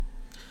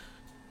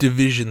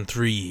Division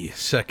 3,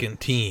 Second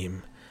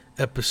Team,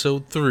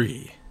 Episode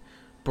 3,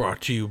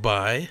 brought to you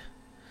by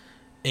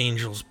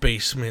Angel's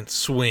Basement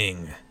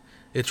Swing.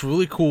 It's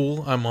really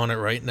cool. I'm on it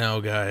right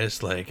now, guys.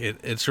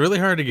 It's really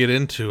hard to get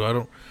into. I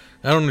don't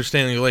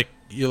understand.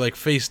 You're like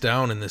face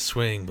down in this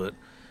swing, but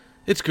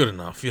it's good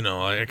enough. You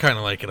know, I kind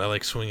of like it. I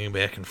like swinging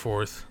back and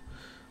forth.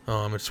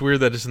 It's weird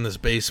that it's in this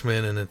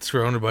basement and it's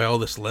surrounded by all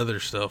this leather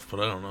stuff,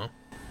 but I don't know.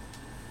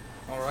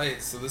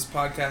 Alright, so this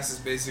podcast is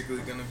basically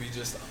going to be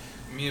just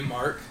me and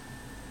Mark.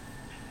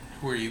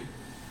 Who are you?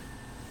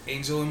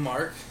 Angel and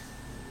Mark.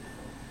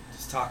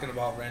 Just talking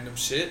about random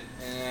shit.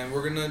 And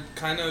we're going to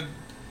kind of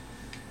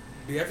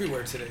be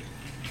everywhere today.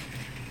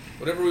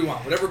 Whatever we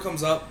want. Whatever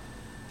comes up.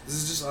 This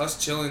is just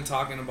us chilling,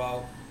 talking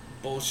about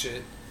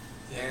bullshit.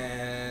 Yeah.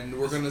 And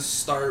we're going to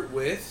start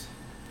with...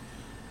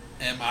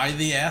 Am I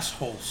the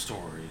Asshole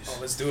stories? Oh,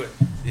 let's do it.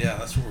 Yeah,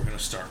 that's what we're going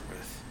to start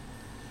with.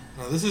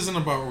 Now, this isn't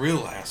about real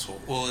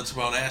asshole. Well, it's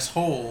about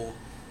asshole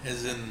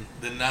as in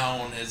the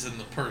noun, as in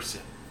the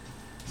person.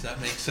 Does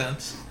that make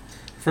sense?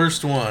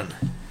 First one.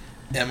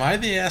 Am I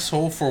the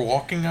asshole for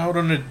walking out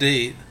on a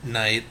date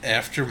night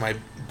after my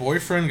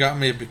boyfriend got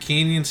me a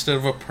bikini instead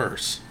of a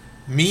purse?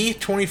 Me,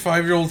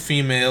 25-year-old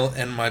female,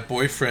 and my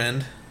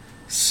boyfriend,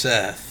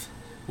 Seth,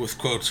 with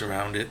quotes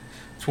around it,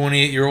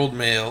 28-year-old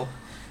male,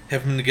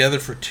 have been together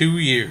for 2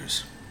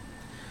 years.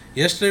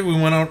 Yesterday we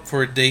went out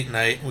for a date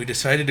night and we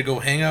decided to go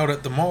hang out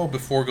at the mall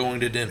before going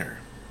to dinner.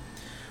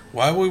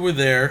 While we were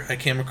there, I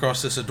came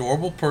across this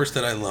adorable purse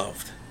that I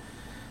loved.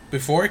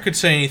 Before I could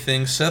say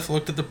anything, Seth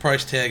looked at the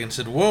price tag and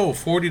said, "Whoa,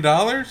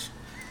 $40?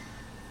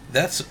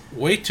 That's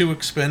way too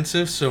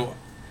expensive, so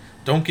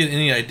don't get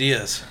any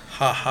ideas.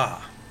 Ha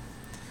ha."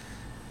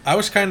 I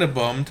was kind of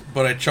bummed,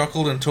 but I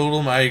chuckled and told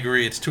him I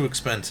agree it's too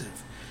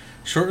expensive.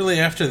 Shortly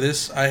after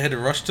this, I had to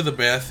rush to the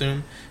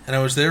bathroom, and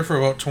I was there for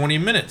about 20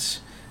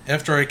 minutes.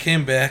 After I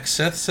came back,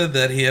 Seth said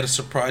that he had a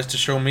surprise to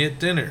show me at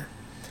dinner.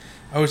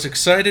 I was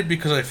excited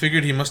because I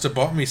figured he must have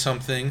bought me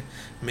something,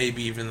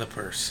 maybe even the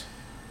purse.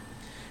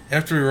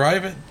 After we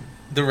arrived at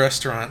the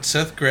restaurant,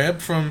 Seth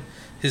grabbed from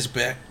his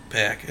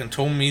backpack and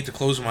told me to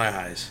close my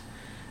eyes.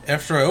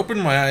 After I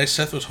opened my eyes,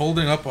 Seth was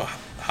holding up a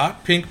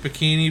hot pink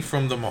bikini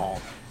from the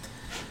mall.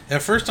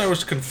 At first I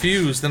was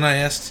confused, then I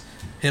asked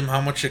him how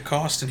much it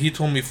cost, and he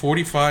told me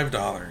 $45.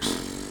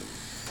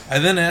 I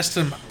then asked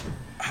him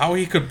how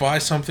he could buy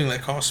something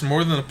that cost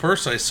more than the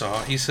purse I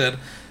saw. He said,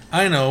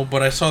 "I know,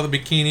 but I saw the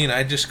bikini and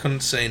I just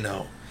couldn't say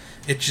no.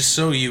 It's just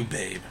so you,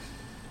 babe."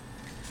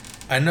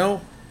 I don't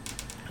know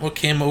what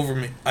came over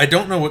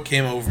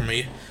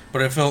me,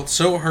 but I felt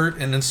so hurt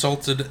and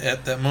insulted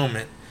at that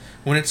moment.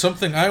 When it's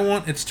something I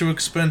want, it's too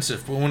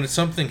expensive, but when it's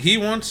something he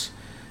wants,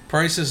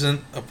 price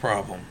isn't a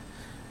problem.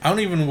 I don't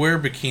even wear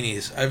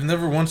bikinis. I've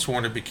never once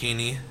worn a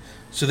bikini,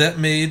 so that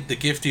made the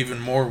gift even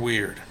more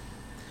weird.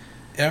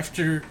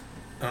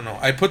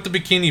 I put the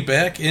bikini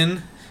back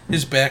in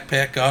his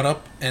backpack, got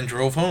up, and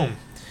drove home.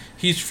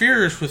 He's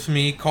furious with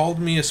me, called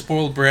me a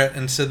spoiled brat,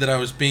 and said that I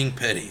was being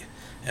petty.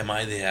 Am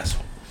I the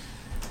asshole?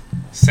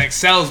 Sex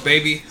sells,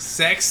 baby.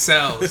 Sex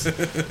sells.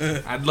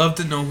 I'd love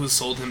to know who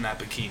sold him that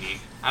bikini.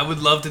 I would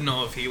love to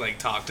know if he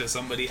talked to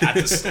somebody at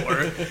the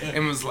store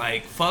and was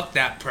like, "Fuck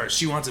that purse.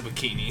 She wants a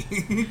bikini."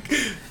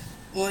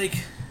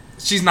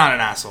 She's not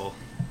an asshole.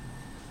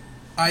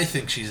 I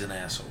think she's an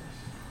asshole.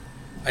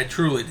 I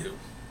truly do.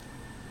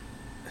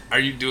 Are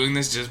you doing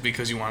this just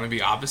because you want to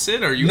be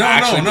opposite, or you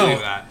actually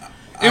believe that?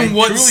 In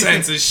what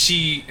sense is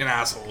she an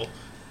asshole?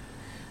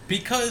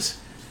 Because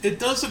it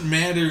doesn't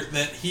matter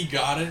that he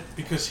got it,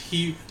 because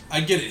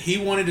I get it. He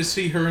wanted to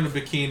see her in a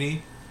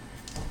bikini,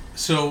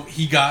 so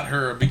he got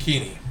her a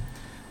bikini.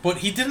 But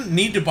he didn't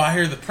need to buy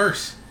her the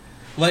purse.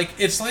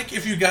 It's like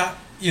if you got,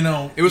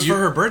 It was for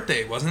her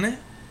birthday, wasn't it?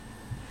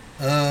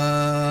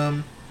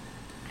 No.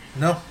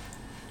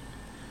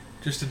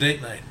 Just a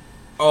date night.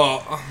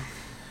 Oh.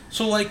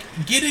 So,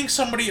 getting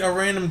somebody a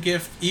random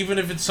gift, even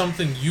if it's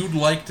something you'd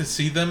like to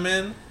see them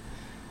in,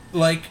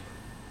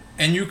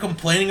 and you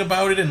complaining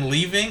about it and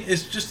leaving,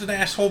 is just an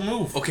asshole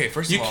move. Okay,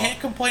 first of all... You can't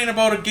complain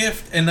about a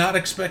gift and not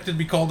expect it to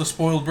be called a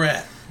spoiled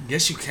brat.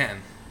 Yes, you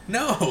can.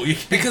 No, you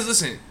can't. Because,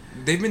 listen,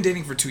 they've been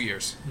dating for 2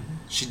 years. Mm-hmm.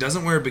 She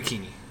doesn't wear a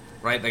bikini,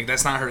 right?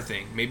 That's not her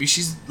thing. Maybe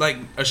she's,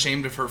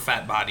 ashamed of her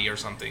fat body or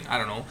something. I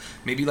don't know.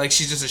 Maybe,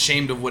 she's just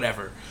ashamed of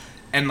whatever.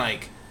 And,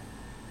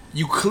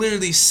 you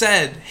clearly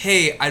said,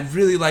 "Hey, I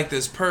really like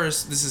this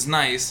purse. This is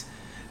nice."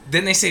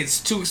 Then they say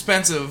it's too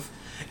expensive.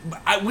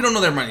 We don't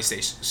know their money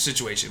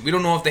situation. We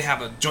don't know if they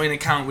have a joint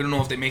account. We don't know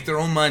if they make their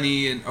own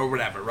money or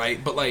whatever,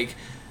 right? But,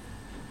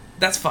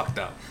 that's fucked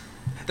up.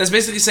 That's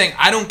basically saying,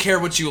 I don't care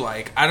what you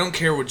like. I don't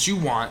care what you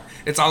want.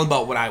 It's all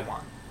about what I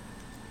want.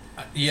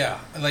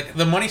 Yeah.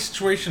 The money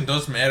situation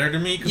does matter to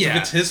me, because if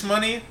it's his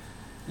money...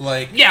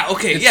 yeah,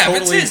 okay, yeah,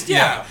 totally, if it's his,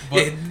 yeah.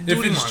 But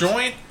if it's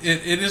joint,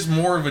 it is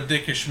more of a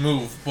dickish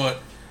move,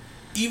 but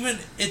even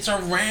it's a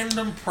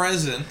random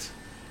present,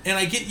 and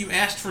I get you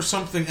asked for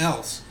something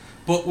else,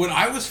 but when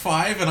I was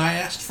 5 and I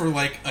asked for,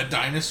 a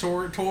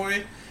dinosaur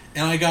toy,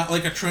 and I got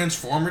like a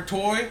Transformer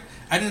toy,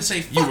 I didn't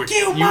say fuck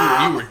you,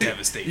 Mom. You were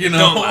devastated. You know?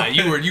 Don't lie.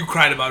 You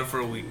cried about it for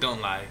a week.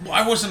 Don't lie. Well,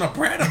 I wasn't a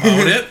brat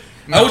about it.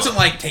 No. I wasn't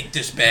like, take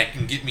this back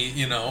and get me,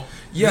 you know.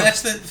 Yeah.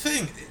 That's the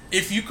thing.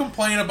 If you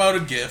complain about a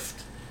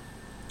gift,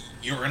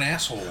 you're an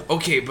asshole.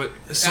 Okay, but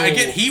so I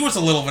get he was a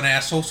little of an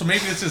asshole, so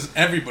maybe this is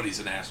everybody's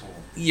an asshole.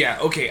 yeah,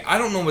 okay. I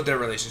don't know what their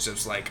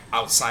relationship's like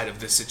outside of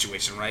this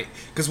situation, right?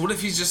 Because what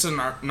if he's just a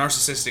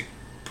narcissistic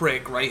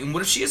prick, right? And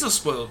what if she is a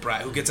spoiled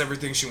brat who gets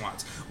everything she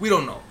wants? We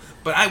don't know.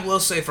 But I will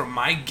say, from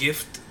my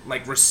gift,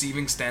 like,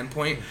 receiving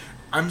standpoint,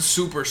 I'm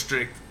super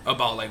strict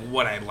about, like,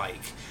 what I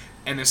like.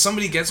 And if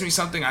somebody gets me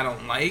something I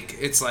don't like,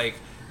 it's like,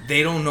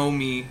 they don't know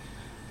me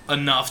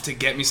enough to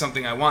get me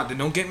something I want. They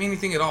don't get me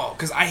anything at all.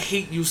 Because I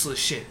hate useless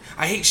shit.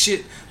 I hate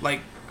shit,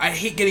 like, I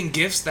hate getting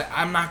gifts that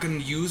I'm not going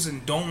to use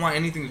and don't want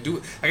anything to do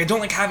with. Like, I don't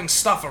like having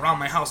stuff around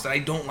my house that I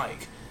don't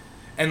like.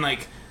 And,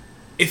 like,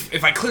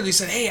 if I clearly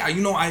said, hey,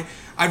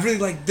 I really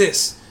like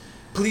this,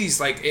 please,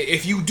 like,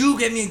 if you do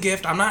get me a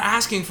gift, I'm not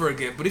asking for a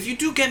gift, but if you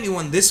do get me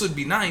one, this would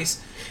be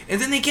nice. And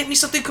then they get me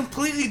something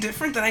completely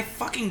different that I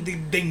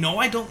fucking, they know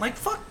I don't like,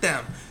 fuck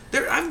them.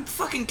 I'm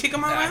fucking kick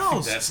them out of my I think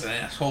house. that's an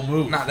asshole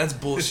move. Nah, that's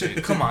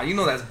bullshit. Come on, you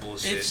know that's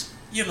bullshit. It's,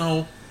 you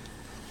know,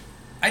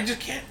 I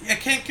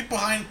can't get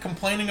behind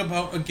complaining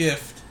about a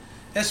gift,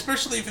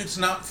 especially if it's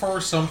not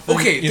for something,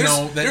 Okay, you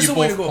know, that there's you a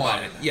way both to go about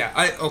plan. it. Yeah,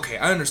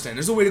 I understand.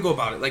 There's a way to go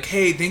about it. Like,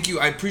 hey, thank you,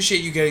 I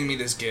appreciate you getting me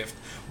this gift,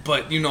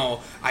 but, you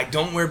know, I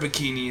don't wear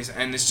bikinis,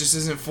 and this just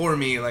isn't for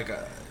me, like,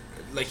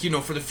 you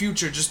know, for the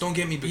future, just don't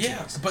get me bikinis.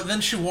 Yeah, but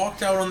then she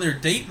walked out on their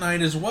date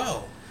night as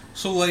well.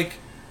 So, like,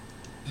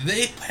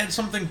 they had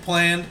something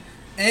planned,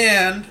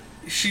 and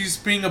she's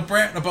being a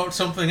brat about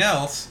something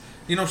else.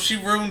 You know, she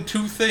ruined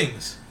two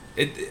things.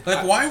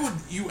 Why would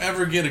you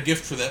ever get a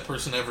gift for that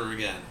person ever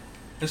again?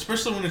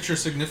 Especially when it's your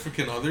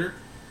significant other.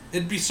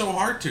 It'd be so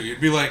hard to.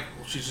 You'd be like,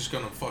 well, she's just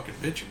gonna fucking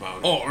bitch about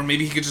it. Oh, or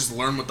maybe he could just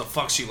learn what the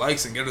fuck she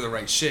likes and get her the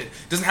right shit.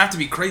 Doesn't have to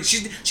be crazy.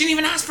 She didn't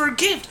even ask for a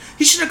gift.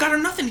 He should have got her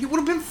nothing. He would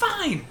have been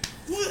fine.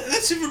 Well,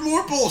 that's even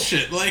more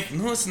bullshit. Like,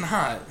 No, it's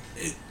not.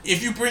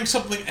 if you bring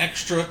something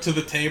extra to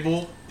the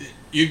table,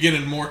 you get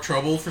in more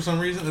trouble for some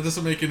reason. It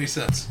doesn't make any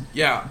sense.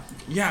 Yeah,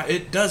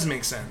 it does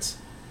make sense.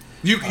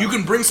 You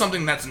can bring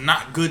something that's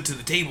not good to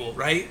the table,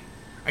 right?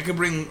 I could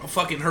bring a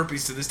fucking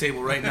herpes to this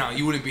table right now.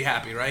 You wouldn't be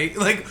happy, right?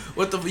 Like,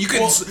 what the... You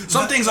can...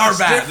 some things are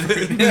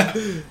bad. Yeah,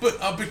 but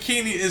a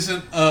bikini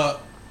isn't a,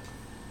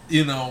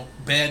 you know,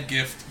 bad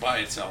gift by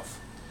itself.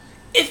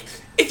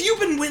 If you've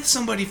been with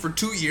somebody for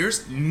 2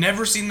 years,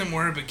 never seen them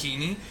wear a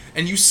bikini,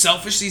 and you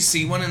selfishly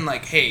see one and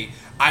like, hey,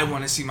 I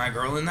want to see my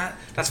girl in that,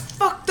 that's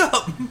fucked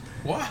up.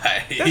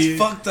 Why? That's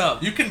fucked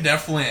up. You can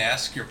definitely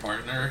ask your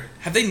partner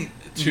Have they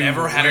to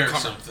never had wear a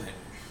something.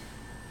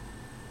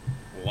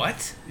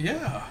 What?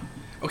 Yeah.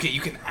 Okay,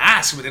 you can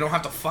ask, but they don't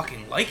have to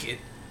fucking like it.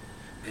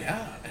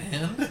 Yeah,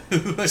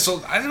 and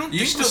So I don't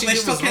think they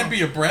still can't wrong.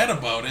 be a brat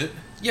about it.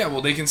 Yeah,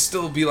 well, they can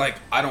still be like,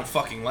 I don't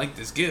fucking like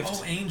this gift.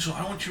 Oh, Angel,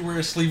 I want you to wear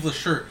a sleeveless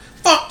shirt.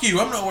 Fuck you!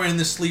 I'm not wearing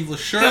this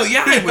sleeveless shirt. Hell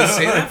yeah, I would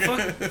say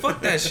that.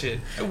 Fuck that shit.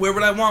 I wear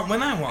what I want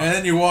when I want. And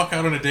then you walk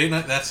out on a date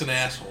night. That's an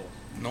asshole.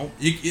 Nope.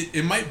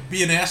 It might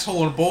be an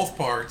asshole on both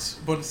parts,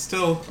 but it's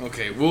still.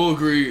 Okay, we'll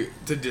agree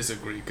to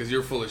disagree because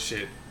you're full of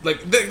shit.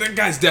 Like that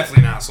guy's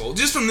definitely an asshole.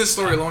 Just from this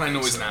story alone, I know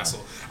he's an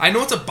asshole. I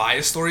know it's a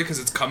biased story because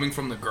it's coming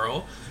from the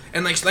girl,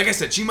 and like I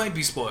said, she might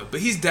be spoiled, but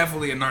he's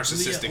definitely a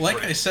narcissistic. Like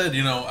prick. I said,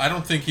 you know, I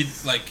don't think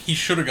he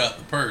should have got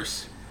the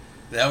purse.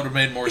 That would have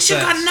made more He should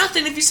sense. have got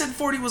nothing if he said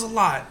 40 was a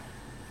lot.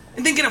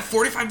 And then get a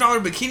 $45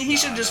 bikini. He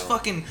should just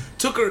fucking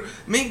took her,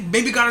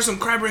 maybe got her some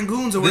crab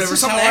rangoons or whatever. This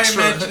is something how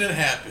extra. I imagine it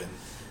happened.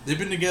 They've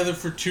been together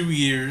for 2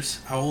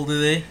 years. How old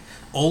are they?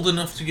 Old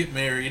enough to get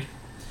married.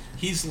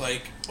 He's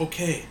like,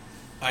 okay,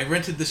 I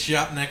rented this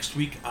yacht next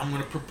week. I'm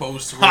going to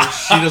propose to her.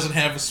 She doesn't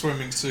have a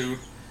swimming suit.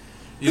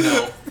 You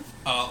know,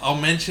 I'll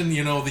mention,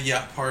 you know, the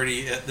yacht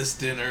party at this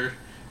dinner.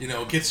 You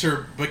know, gets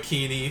her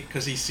bikini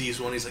because he sees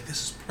one. He's like,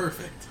 this is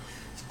perfect.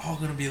 It's all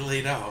going to be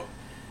laid out.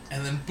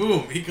 And then,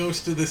 boom, he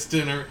goes to this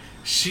dinner.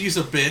 She's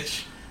a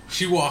bitch.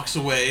 She walks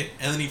away.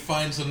 And then he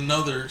finds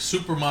another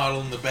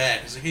supermodel in the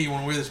back. He's like, hey, you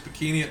want to wear this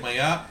bikini at my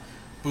yacht?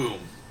 Boom.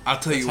 I'll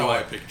tell That's you how what.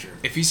 I picture it.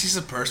 If he sees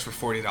a purse for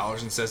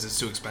 $40 and says it's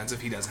too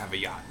expensive, he doesn't have a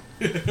yacht.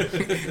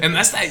 And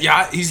that's that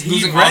yacht. He's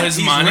losing all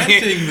his money.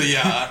 He's renting the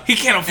yacht. He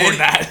can't afford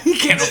that. He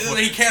can't afford.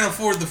 He can't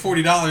afford the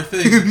 $40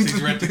 thing since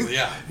he's renting the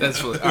yacht. That's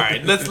fully, all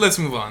right. Let's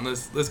move on.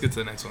 Let's get to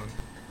the next one.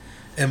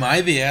 Am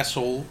I the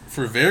asshole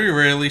for very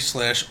rarely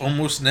 /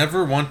 almost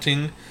never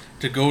wanting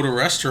to go to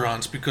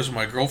restaurants because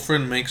my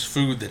girlfriend makes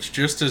food that's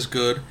just as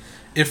good,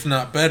 if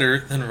not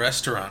better, than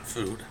restaurant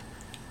food?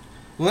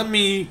 Let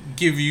me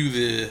give you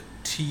the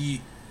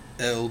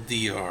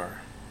TLDR.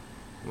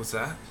 What's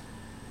that?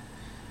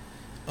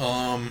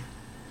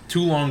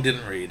 Too long,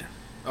 didn't read.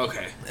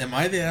 Okay. Am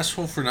I the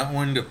asshole for not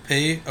wanting to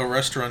pay a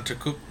restaurant to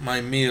cook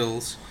my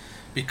meals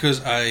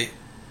because I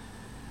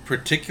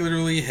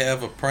particularly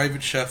have a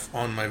private chef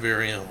on my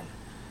very own?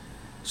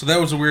 So that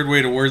was a weird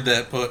way to word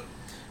that, but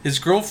his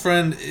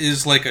girlfriend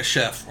is like a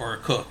chef or a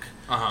cook.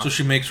 Uh-huh. So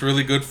she makes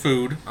really good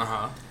food.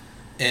 Uh-huh.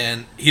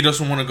 and he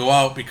doesn't want to go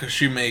out because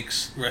she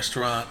makes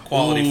restaurant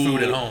quality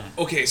food at home.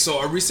 Okay, so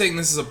are we saying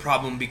this is a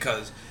problem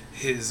because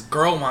his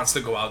girl wants to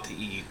go out to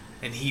eat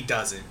and he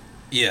doesn't?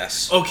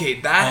 Yes.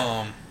 Okay,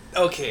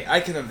 okay,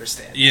 I can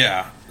understand.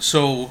 Yeah.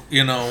 So,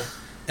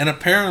 and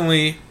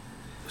apparently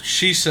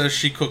she says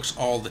she cooks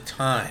all the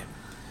time.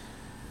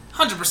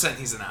 100%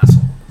 he's an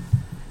asshole.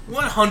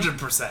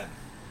 100%.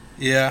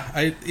 Yeah,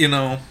 I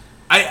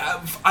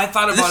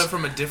thought about it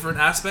from a different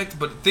aspect,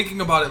 but thinking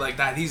about it like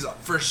that, he's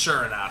for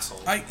sure an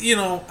asshole.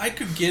 I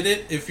could get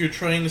it if you're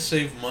trying to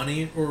save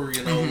money or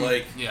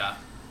like yeah.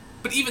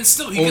 But even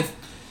still,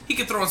 he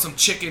could throw in some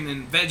chicken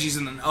and veggies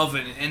in an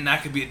oven, and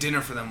that could be a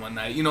dinner for them one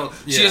night. She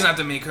doesn't have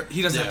to make her.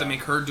 He doesn't have to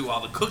make her do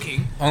all the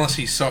cooking. Unless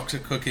he sucks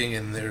at cooking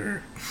and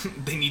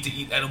they need to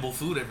eat edible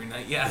food every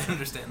night. Yeah, I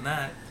understand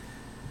that.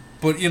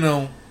 But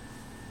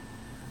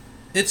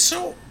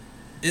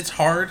it's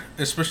hard,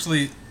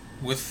 especially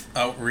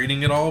without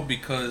reading it all,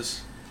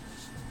 because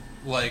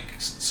like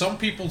some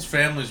people's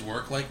families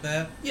work like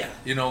that. Yeah.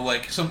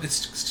 Like some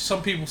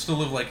people still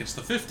live like it's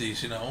the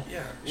 50s.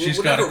 Yeah. She's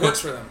whatever got works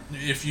for them.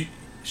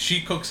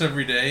 She cooks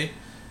every day,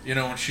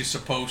 when she's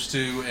supposed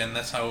to, and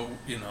that's how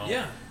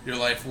your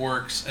life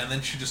works. And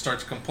then she just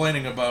starts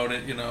complaining about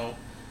it.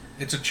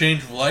 It's a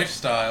change of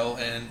lifestyle,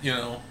 and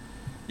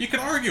you can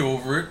argue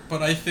over it,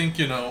 but I think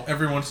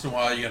every once in a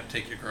while you got to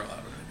take your girl out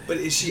of it. But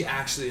is she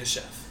actually a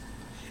chef?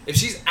 If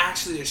she's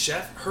actually a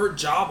chef, her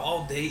job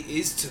all day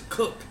is to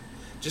cook.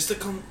 Just to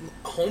come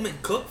home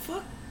and cook?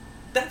 Fuck.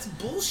 That's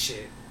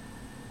bullshit.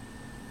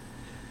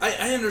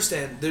 I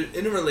understand.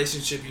 In a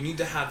relationship, you need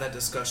to have that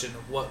discussion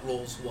of what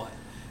rolls what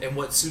and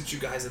what suits you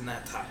guys in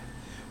that time.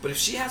 But if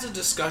she has a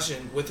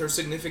discussion with her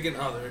significant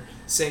other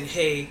saying,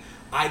 hey,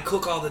 I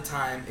cook all the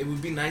time. It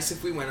would be nice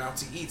if we went out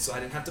to eat so I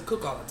didn't have to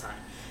cook all the time.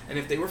 And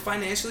if they were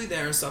financially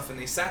there and stuff and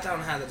they sat down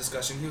and had that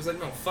discussion, he was like,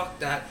 no, fuck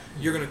that.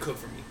 You're going to cook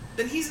for me.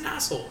 Then he's an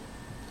asshole.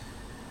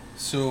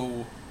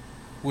 So,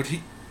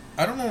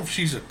 I don't know if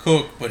she's a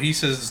cook, but he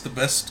says it's the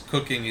best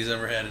cooking he's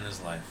ever had in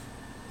his life.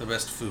 The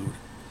best food.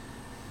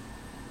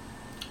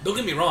 Don't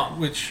get me wrong.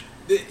 Which...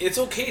 It's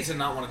okay to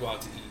not want to go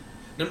out to eat.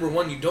 Number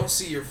one, you don't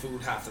see your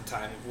food half the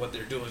time of what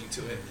they're doing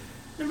to it.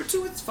 Number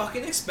two, it's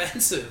fucking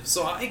expensive.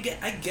 So I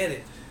get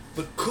it.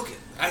 But cooking,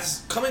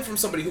 as coming from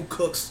somebody who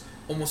cooks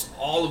almost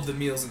all of the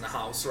meals in the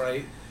house,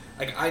 right?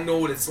 Like, I know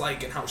what it's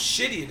like and how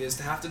shitty it is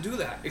to have to do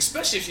that.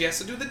 Especially if she has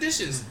to do the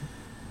dishes.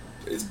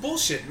 Mm-hmm. It's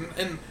bullshit.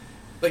 And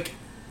like,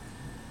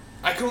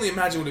 I can only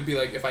imagine what it'd be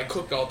like if I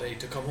cooked all day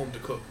to come home to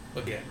cook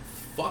again.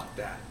 Fuck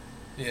that.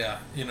 Yeah,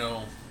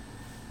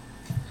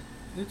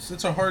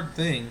 it's a hard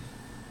thing.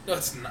 No,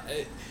 it's not.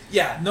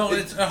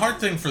 It's a hard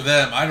thing for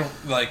them. I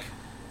don't like.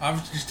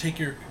 Obviously, just take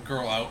your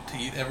girl out to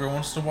eat every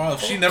once in a while.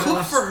 If she never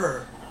wants for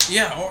her.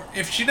 Yeah, or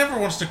if she never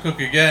wants to cook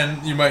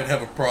again, you might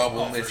have a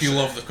problem if you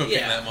love the cooking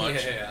that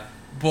much. Yeah.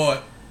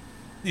 But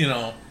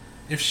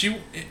if she,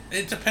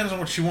 it depends on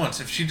what she wants.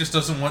 If she just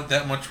doesn't want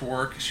that much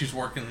work, she's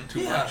working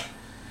too much.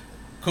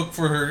 Cook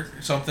for her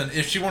something.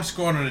 If she wants to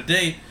go out on a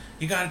date,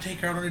 you gotta take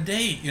her out on a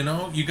date. You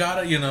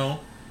gotta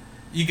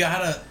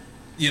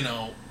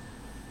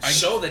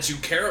show that you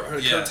care.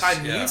 Her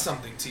time means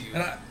something to you.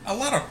 And a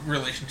lot of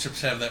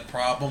relationships have that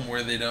problem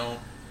where they don't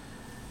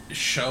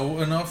show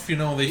enough. They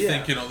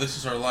think this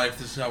is our life,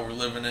 this is how we're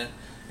living it.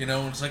 And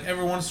it's like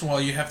every once in a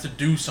while you have to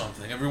do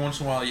something. Every once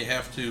in a while you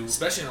have to,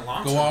 especially in a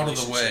long-term go out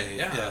of the way.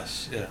 Yeah.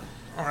 Yes. Yeah.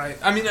 All right.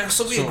 I mean,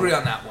 so we agree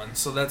on that one.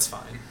 So that's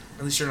fine.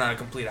 At least you're not a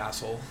complete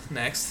asshole.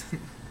 Next,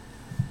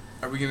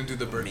 are we gonna do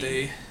the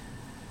birthday?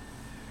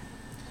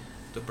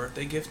 The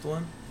birthday gift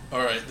one?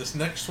 All right, this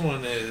next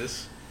one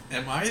is,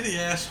 am I the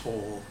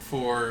asshole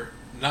for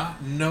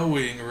not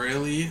knowing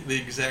really the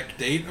exact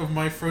date of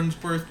my friend's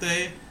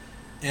birthday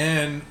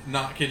and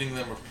not getting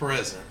them a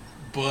present,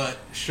 but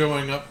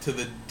showing up to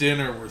the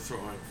dinner we're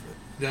throwing for them?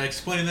 Did I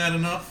explain that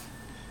enough?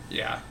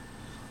 Yeah.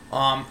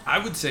 I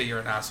would say you're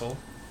an asshole.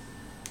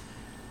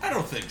 I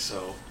don't think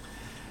so.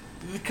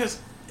 Because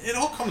it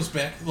all comes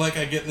back, like,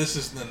 I get this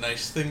isn't a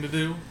nice thing to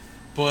do,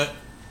 but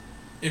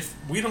if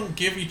we don't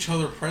give each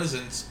other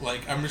presents,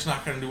 like, I'm just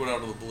not going to do it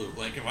out of the blue.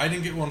 Like, if I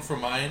didn't get one for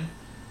mine,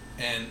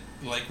 and,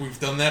 like, we've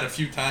done that a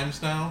few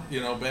times now,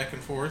 back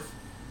and forth,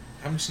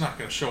 I'm just not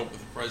going to show up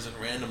with a present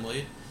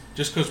randomly,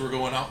 just because we're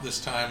going out this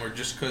time, or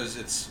just because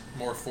it's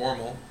more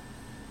formal,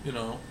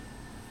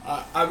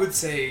 I would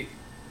say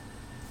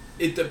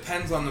it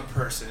depends on the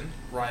person,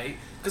 right?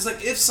 Because,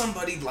 like, if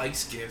somebody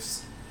likes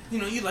gifts,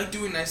 you like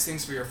doing nice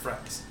things for your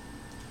friends,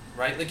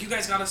 right? Like, you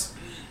guys got us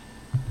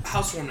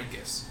housewarming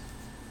gifts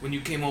when you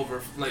came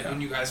over, like,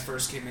 when you guys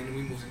first came in and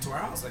we moved into our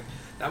house. Like,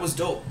 that was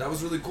dope. That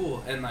was really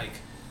cool. And, like,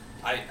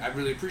 I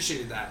really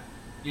appreciated that,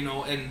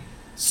 and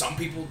some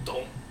people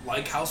don't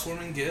like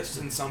housewarming gifts,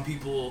 and some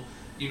people,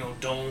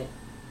 don't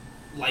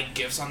like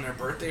gifts on their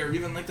birthday or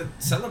even like to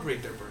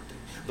celebrate their birthday.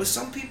 But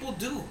some people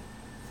do.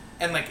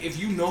 And, like, if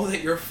you know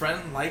that your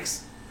friend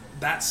likes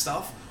that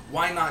stuff,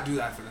 why not do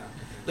that for them?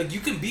 Like, you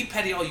can be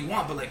petty all you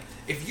want, but, like,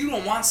 if you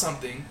don't want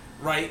something,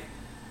 right,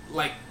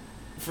 like,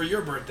 for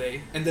your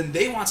birthday, and then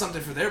they want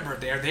something for their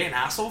birthday, are they an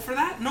asshole for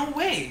that? No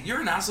way.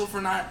 You're an asshole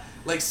for not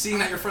Like seeing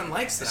that your friend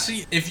likes that.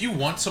 See, if you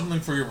want something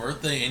for your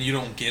birthday and you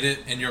don't get it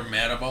and you're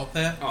mad about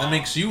that, Oh. that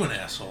makes you an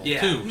asshole Yeah.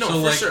 too. No, so, for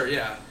like, sure.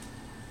 Yeah.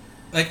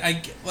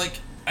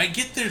 I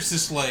get there's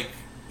this, like,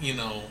 you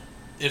know,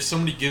 if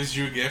somebody gives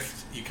you a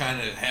gift, you kind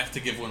of have to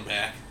give one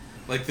back.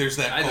 Like, there's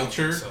that I don't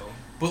culture. think so.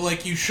 But,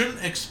 like, you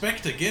shouldn't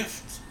expect a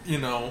gift, you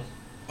know,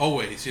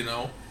 always, you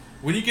know.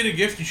 When you get a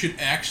gift, you should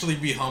actually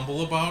be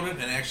humble about it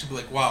and actually be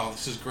like, wow,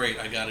 this is great,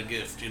 I got a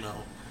gift, you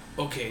know.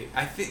 Okay,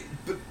 I think,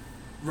 but,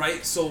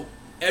 right, so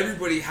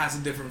everybody has a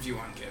different view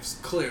on gifts,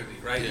 clearly,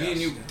 right? Me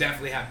and you Yes.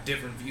 definitely have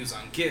different views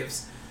on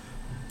gifts,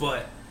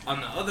 but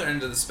on the other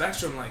end of the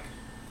spectrum, like,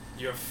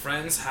 your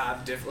friends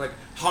have different, like,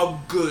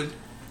 how good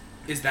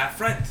is that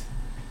friend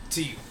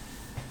to you?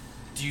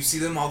 Do you see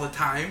them all the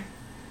time?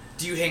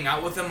 Do you hang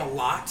out with them a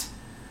lot?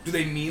 Do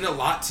they mean a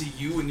lot to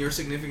you and your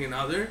significant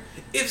other?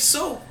 If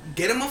so,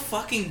 get them a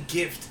fucking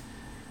gift.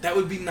 That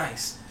would be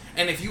nice.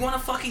 And if you want a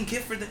fucking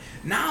gift for them,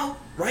 now,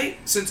 right?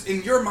 Since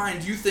in your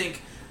mind you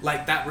think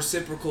like that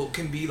reciprocal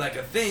can be like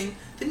a thing,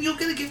 then you'll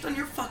get a gift on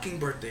your fucking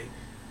birthday,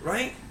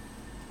 right?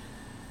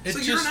 It's so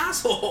just, you're an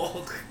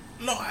asshole.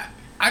 No,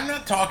 I'm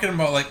not talking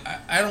about, like,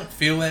 I don't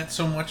feel that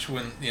so much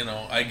when, you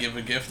know, I give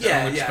a gift.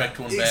 I don't expect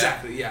one back.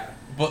 Exactly, yeah.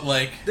 But,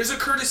 like, There's a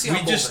courtesy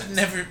on both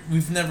ends.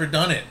 we've never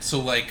done it. So,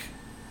 like,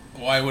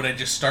 why would I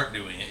just start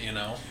doing it, you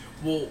know?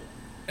 Well,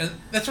 And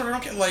that's what I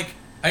don't get. Like,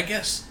 I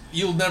guess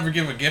you'll never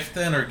give a gift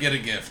then or get a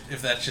gift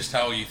if that's just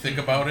how you think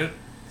about it.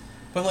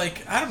 But,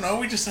 like, I don't know.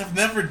 We just have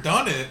never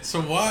done it.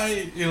 So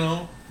why, you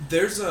know?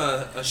 there's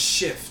a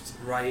shift,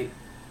 right,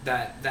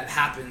 that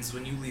happens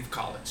when you leave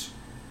college.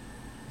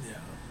 Yeah.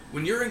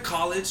 When you're in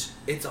college,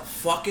 it's a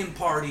fucking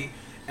party,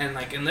 and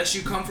like unless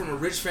you come from a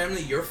rich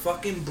family, you're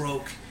fucking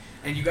broke,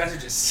 and you guys are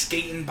just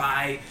skating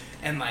by,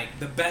 and like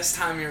the best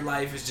time of your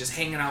life is just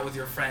hanging out with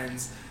your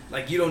friends.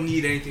 Like you don't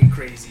need anything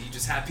crazy. You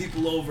just have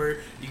people over,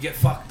 you get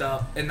fucked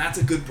up, and that's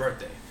a good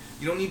birthday.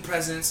 You don't need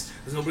presents,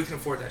 because nobody can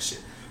afford that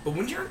shit. But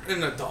when you're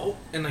an adult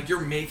and like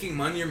you're making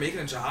money, you're making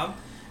a job,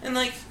 and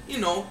like, you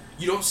know,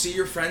 you don't see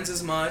your friends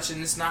as much,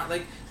 and it's not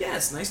like, yeah,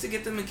 it's nice to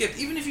get them a gift.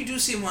 Even if you do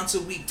see them once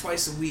a week,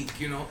 twice a week,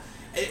 you know,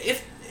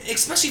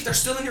 especially if they're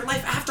still in your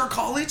life after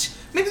college,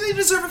 maybe they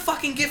deserve a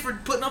fucking gift for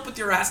putting up with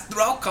your ass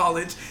throughout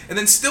college, and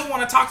then still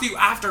want to talk to you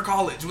after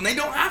college when they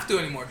don't have to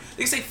anymore.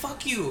 They say,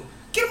 fuck you,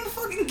 give them a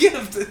fucking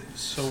gift.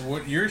 So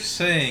what you're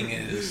saying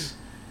is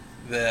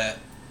that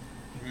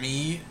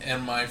me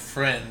and my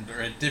friend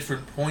are at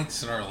different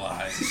points in our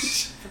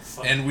lives,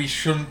 and we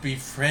shouldn't be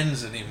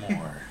friends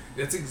anymore.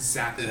 That's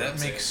exactly what That I'm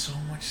makes saying.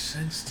 so much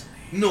sense to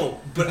me.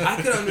 No, but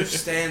I could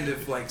understand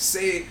if, like,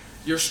 say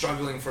you're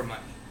struggling for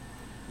money,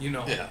 you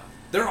know. Yeah.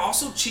 There are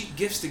also cheap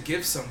gifts to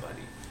give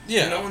somebody.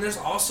 Yeah. You know, and there's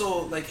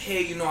also, like,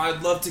 hey, you know,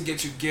 I'd love to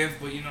get you a gift,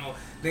 but, you know,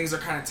 things are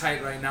kind of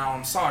tight right now.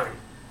 I'm sorry.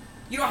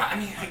 You know, I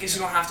mean, I guess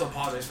you don't have to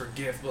apologize for a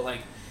gift, but,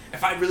 like,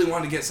 if I really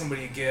wanted to get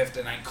somebody a gift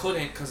and I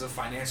couldn't because of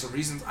financial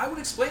reasons, I would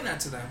explain that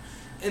to them.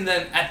 And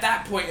then at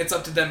that point, it's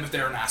up to them if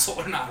they're an asshole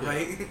or not,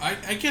 right?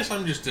 I guess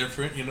I'm just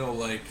different, you know,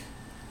 like,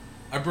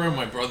 I brought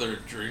my brother a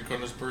drink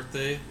on his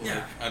birthday. Like,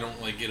 Yeah. I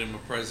don't, like, get him a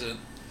present.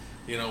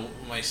 You know,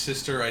 my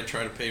sister, I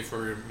try to pay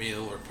for her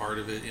meal or part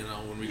of it, you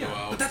know, when we go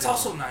out. But that's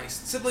also nice.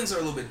 Siblings are a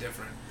little bit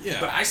different. Yeah.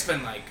 But I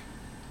spend, like,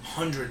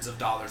 hundreds of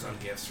dollars on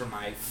gifts for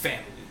my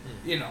family,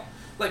 you know.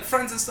 Like,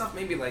 friends and stuff,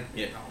 maybe, like,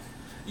 you know.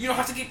 You don't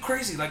have to get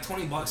crazy, like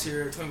 $20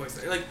 here, $20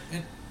 there. Like,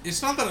 And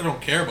it's not that I don't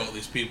care about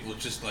these people.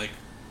 It's just like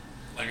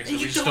I said, and you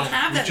we just don't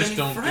have that we just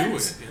many don't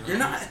friends. do it. You know? You're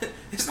not.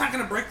 It's not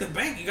gonna break the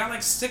bank. You got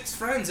like 6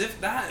 friends, if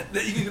that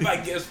you need to buy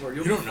gifts for. You'll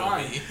You be don't know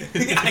fine.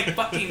 me. I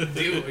fucking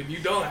do, and you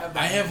don't have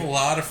that. I have a many.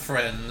 lot of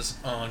friends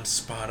on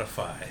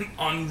Spotify.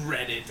 On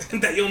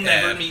Reddit that you'll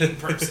never And- meet in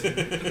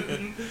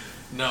person.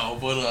 No,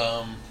 but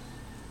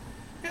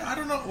yeah, I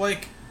don't know.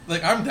 Like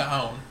I'm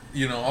down.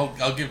 You know,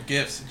 I'll give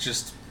gifts. It's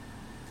just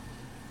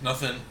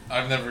nothing.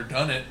 I've never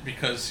done it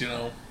because, you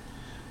know.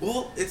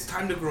 Well, it's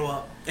time to grow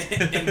up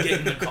and get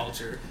in the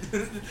culture.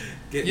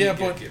 Yeah,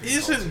 but giving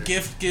isn't culture.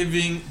 gift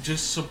giving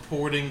just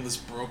supporting this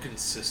broken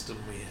system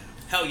we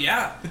have? Hell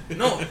yeah.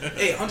 No,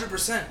 hey,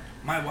 100%.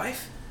 My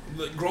wife,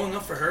 like, growing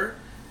up for her,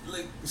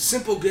 like,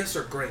 simple gifts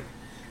are great.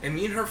 And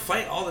me and her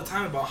fight all the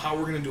time about how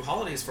we're going to do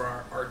holidays for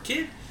our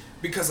kid.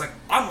 Because, like,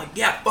 I'm like,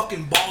 yeah,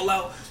 fucking ball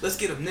out. Let's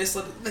get him this.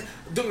 Don't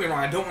get me wrong,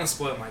 I don't want to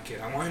spoil my kid.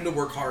 I want him to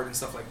work hard and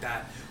stuff like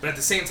that. But at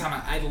the same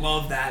time, I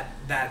love that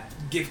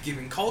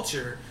gift-giving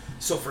culture.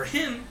 So for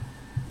him,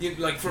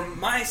 like, from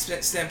my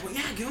standpoint,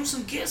 yeah, give him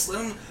some gifts.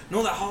 Let him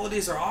know that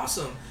holidays are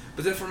awesome.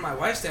 But then from my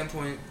wife's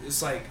standpoint,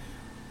 it's like,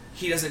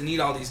 he doesn't need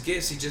all these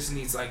gifts. He just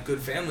needs, like, good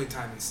family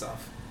time and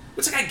stuff.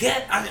 Which, like, I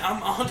get.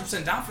 I'm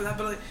 100% down for that.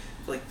 But,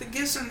 like, the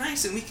gifts are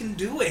nice and we can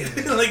do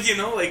it. Like, you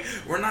know, like,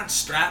 we're not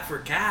strapped for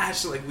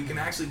cash. Like, we can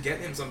actually get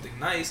him something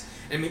nice.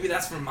 And maybe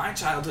that's from my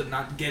childhood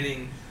not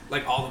getting,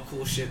 like, all the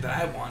cool shit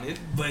that I wanted.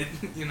 But,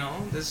 you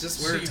know, that's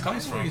just where it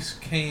comes I from. always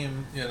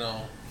came, you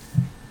know.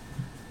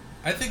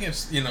 I think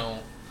it's, you know,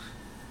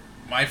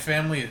 my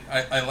family,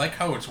 I like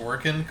how it's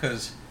working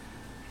because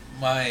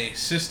my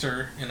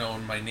sister, you know,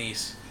 and my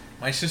niece,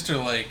 my sister,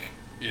 like,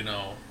 you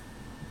know,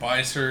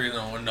 buys her,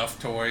 enough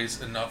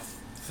toys, enough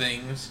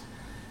things.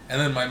 And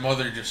then my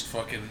mother just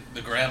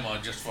the grandma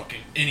just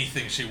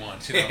anything she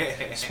wants,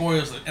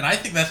 spoils it. And I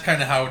think that's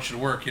kind of how it should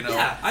work,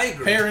 Yeah, I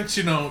agree. Parents,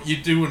 you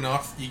do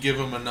enough, you give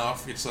them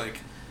enough. It's like,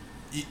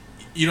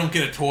 you don't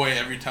get a toy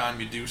every time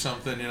you do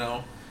something,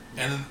 And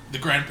then the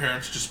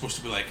grandparents are just supposed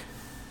to be like,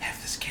 have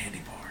this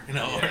candy bar,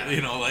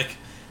 or,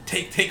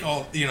 take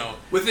all,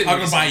 Within I'm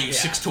going to buy reason, you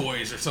 6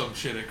 toys or some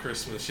shit at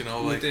Christmas,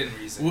 Within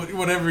reason.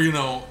 Whatever,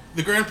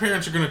 the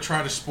grandparents are going to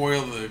try to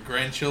spoil the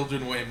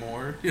grandchildren way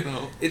more,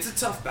 It's a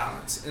tough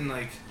balance, and,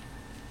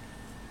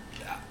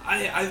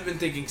 I've been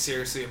thinking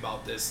seriously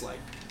about this,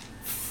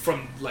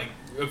 from,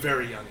 a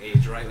very young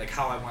age, right? Like,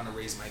 how I want to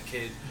raise my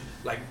kid,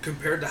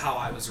 compared to how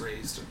I was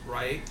raised,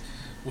 right?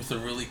 With a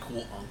really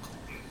cool uncle.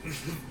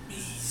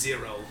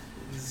 Zero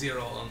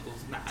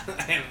uncles. Nah,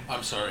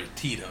 I'm sorry,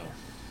 Tito.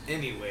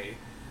 Anyway.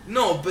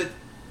 No, but,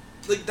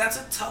 that's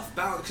a tough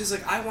balance,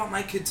 because, I want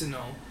my kid to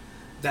know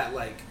that,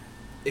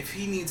 if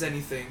he needs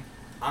anything,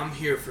 I'm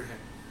here for him.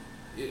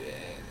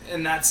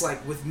 And that's,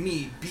 with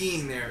me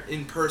being there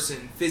in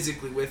person,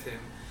 physically with him.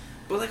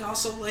 But,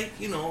 also,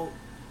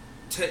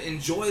 to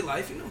enjoy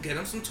life, get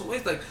him some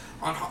toys.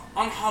 On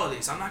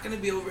holidays, I'm not going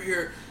to be over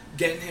here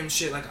getting him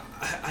shit.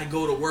 I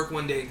go to work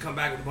one day and come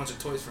back with a bunch of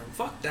toys for him.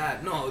 Fuck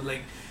that. No,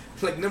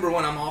 number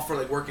one, I'm all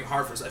for working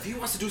hard for stuff. If he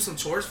wants to do some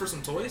chores for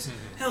some toys,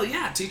 hell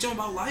yeah, teach him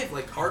about life.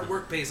 Hard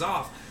work pays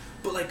off.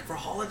 But for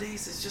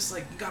holidays, it's just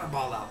you gotta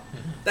ball out.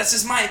 That's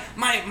just my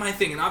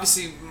thing. And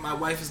obviously, my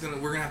wife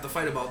we're gonna have to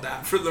fight about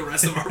that for the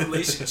rest of our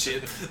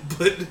relationship.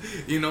 But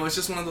it's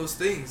just one of those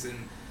things.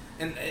 And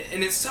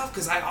it's tough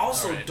because I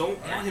also don't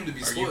want him to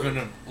be spoiled. Are you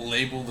gonna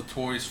label the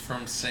toys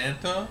from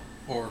Santa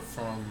or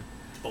from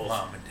both.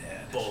 Mom and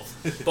Dad?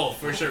 Both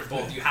for sure.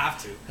 Both. You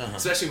have to,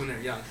 especially when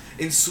they're young.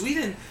 In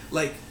Sweden,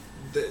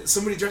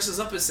 somebody dresses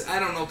up as, I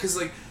don't know,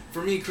 because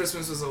for me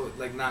Christmas was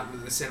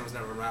not, the Santa was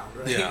never around,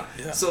 right? Yeah.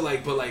 So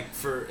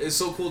it's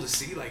so cool to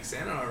see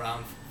Santa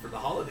around for the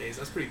holidays.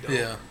 That's pretty dope.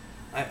 Yeah.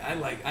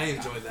 I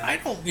enjoy that.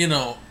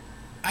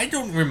 I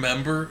don't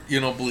remember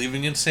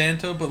believing in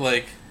Santa,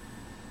 but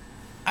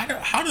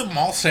how do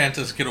mall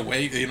Santas get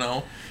away?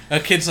 A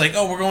kid's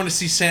oh, we're going to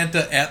see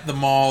Santa at the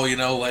mall,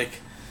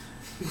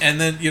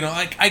 and then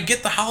I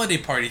get the holiday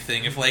party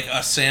thing. If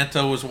a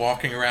Santa was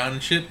walking around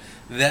and shit,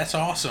 that's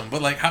awesome.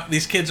 But how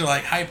these kids are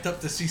hyped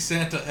up to see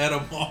Santa at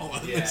a mall,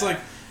 and it's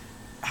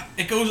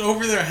it goes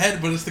over their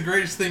head, but it's the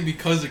greatest thing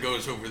because it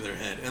goes over their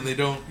head, and they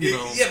don't,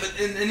 Yeah, but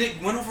and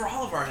it went over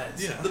all of our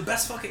heads. Yeah. The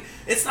best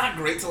it's not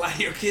great to lie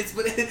to your kids,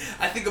 but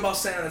I think about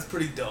Santa, that's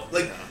pretty dope.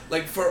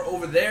 For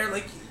over there,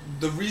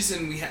 the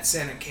reason we had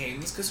Santa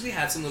came is because we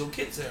had some little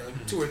kids there,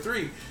 2 or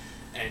 3.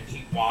 And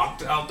he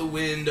walked out the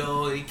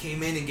window, and he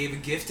came in and gave a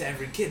gift to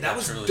every kid. That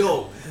was really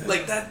dope. Cool.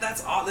 Yeah.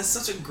 That's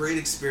such a great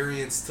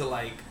experience to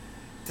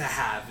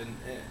have, and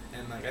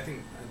I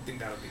think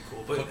that would be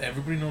cool. But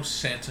everybody knows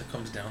Santa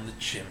comes down the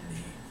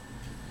chimney.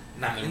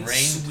 Not in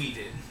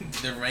Sweden.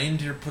 The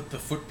reindeer put the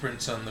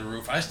footprints on the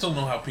roof. I still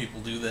know how people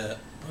do that.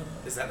 But,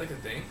 is that a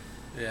thing?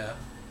 Yeah.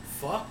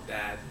 Fuck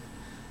that.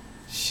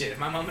 Shit, if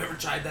my mom ever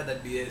tried that,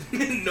 that'd be it.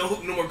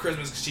 no more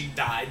Christmas because she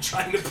died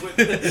trying to put.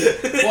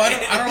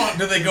 Well, I don't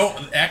know. Do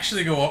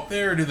they go up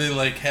there, or do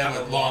they have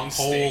a long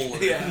pole?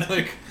 Yeah.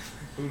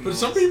 But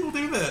some people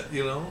do that,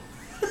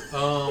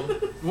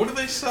 What do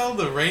they sell?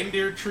 The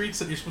reindeer treats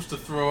that you're supposed to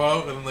throw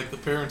out, and then the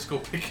parents go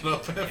pick it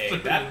up after.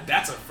 Hey,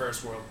 that's a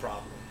first world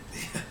problem.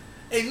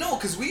 Hey, no,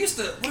 because we used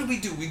to. What did we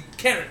do? We'd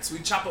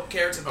chop up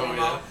carrots and throw them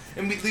out,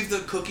 and we'd leave the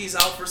cookies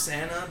out for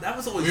Santa. That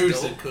was always dope. We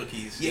always did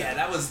cookies. Yeah,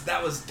 that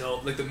was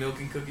dope. Like the milk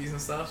and cookies and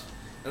stuff.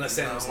 Unless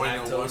Santa was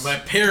lactose. My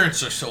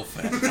parents are so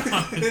fat.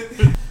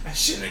 I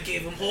shouldn't have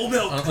gave them whole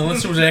milk.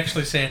 Unless it was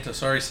actually Santa.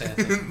 Sorry,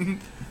 Santa.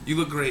 You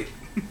look great.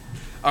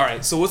 All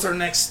right, so what's our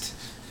next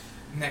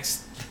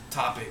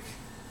topic?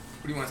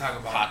 What do you want to talk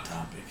about? Hot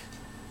topic.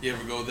 You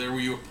ever go there? Were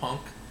you a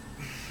punk?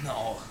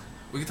 No.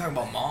 We can talk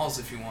about malls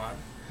if you want.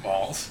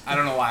 Malls? I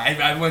don't know why.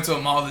 I went to a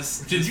mall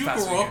this Did you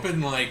past grow up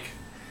in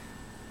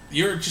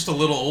you're just a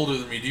little older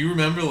than me. Do you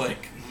remember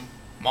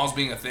malls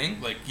being a thing?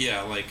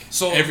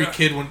 So every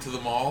kid went to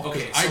the mall?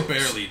 Okay, I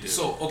barely do.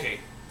 So, okay.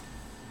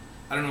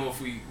 I don't know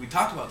if we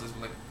talked about this,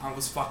 but I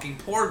was fucking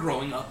poor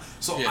growing up,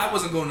 so I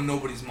wasn't going to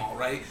nobody's mall,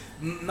 right?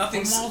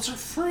 Nothing. Malls are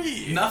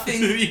free.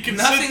 Nothing.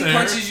 Nothing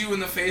punches you in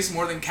the face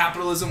more than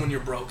capitalism when you're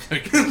broke. I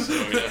guess so,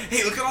 yeah.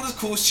 Hey, look at all this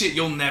cool shit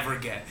you'll never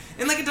get,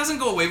 and it doesn't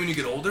go away when you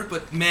get older.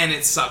 But man,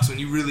 it sucks when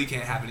you really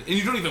can't have it, and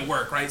you don't even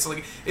work, right? So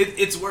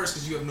it's worse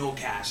because you have no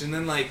cash, and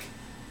then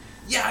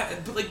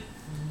but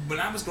when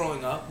I was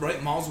growing up,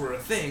 right, malls were a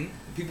thing.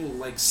 People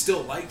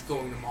still liked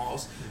going to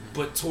malls,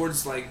 but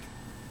towards the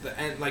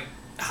end,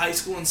 high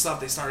school and stuff,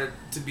 they started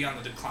to be on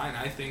the decline.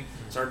 I think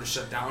started to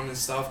shut down and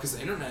stuff because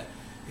the internet.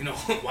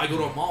 Why go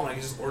to a mall when I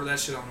can just order that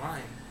shit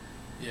online?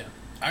 Yeah,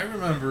 I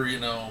remember.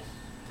 I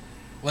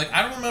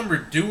don't remember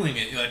doing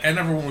it. I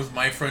never went with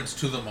my friends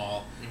to the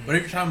mall, but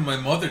every time my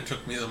mother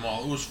took me to the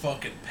mall, it was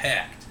fucking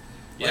packed.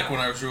 When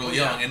I was really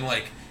young, and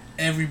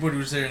everybody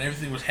was there and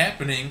everything was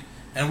happening.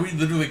 and we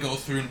literally go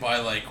through and buy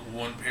like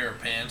one pair of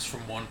pants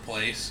from one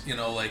place. You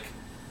know, like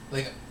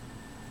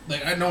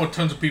I know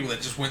tons of people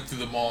that just went through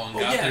the mall and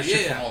got their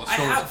shit from all the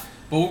stores.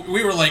 But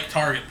we were like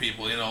Target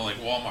people, you know, like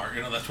Walmart.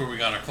 You know, that's where we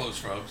got our clothes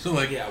from. So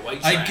like,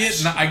 white I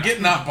trash.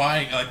 get not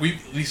buying. Like we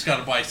at least got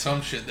to buy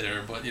some shit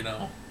there, but you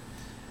know.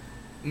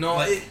 No,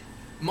 like,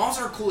 malls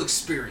are a cool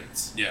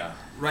experience. Yeah.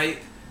 Right.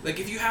 Like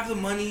if you have the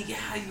money,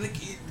 like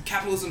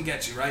capitalism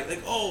gets you right.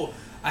 Like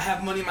I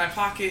have money in my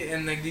pocket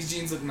and like these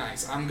jeans look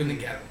nice. I'm gonna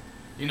get them.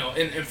 You know,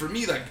 and for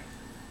me like,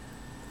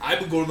 I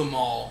would go to the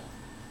mall,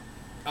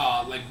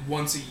 like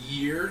once a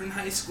year in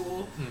high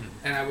school,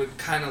 and I would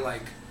kind of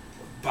like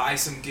buy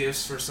some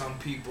gifts for some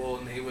people,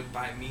 and they would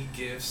buy me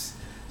gifts.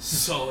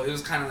 So it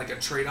was kind of like a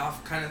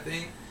trade-off kind of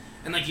thing.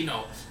 And like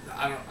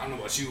I don't know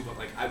about you, but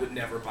like I would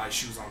never buy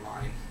shoes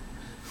online.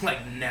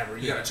 Like never.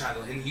 You gotta try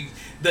them. And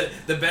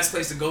the best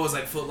place to go is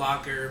like Foot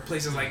Locker,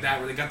 places like that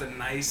where they got the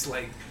nice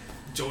like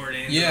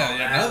Jordans. Yeah,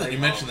 and all now that like, you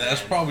mentioned that,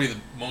 that's man. probably the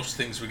most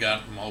things we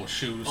got from all with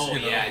shoes. Oh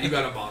you know? yeah, you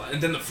gotta buy that.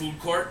 And then the food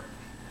court.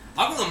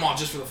 I'll go to the mall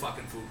just for the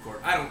fucking food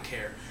court. I don't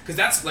care. Because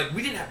that's, like,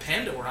 we didn't have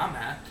Panda where I'm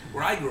at,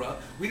 where I grew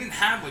up. We didn't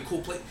have, like, cool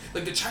places.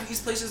 Like, the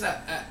Chinese places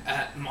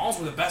at malls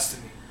were the best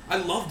to me. I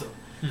loved them.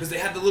 Because they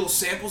had the little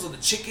samples of the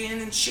chicken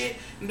and shit.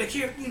 And like,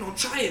 here,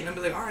 try it. And I'd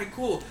be like, alright,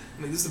 cool.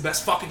 I'm like, this is the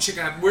best fucking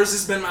chicken where's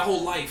this been my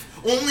whole life?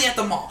 Only at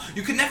the mall.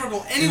 You could never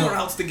go anywhere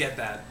else to get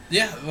that.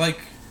 Yeah,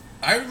 like,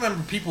 I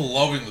remember people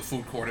loving the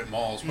food court at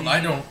malls, but I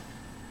don't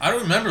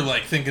remember,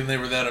 like, thinking they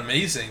were that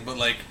amazing, but,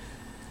 like,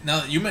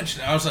 now that you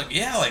mentioned it, I was like,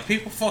 yeah, like,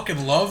 people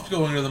fucking loved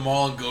going to the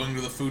mall and going to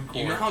the food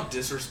court. You know how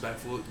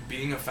disrespectful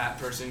being a fat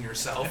person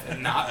yourself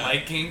and not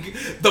liking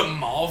the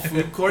mall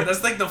food court?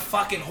 That's like the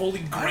fucking holy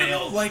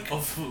grail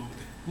of food.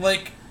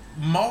 Like,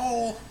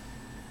 mall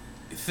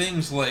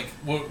things like,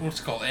 what's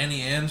it called,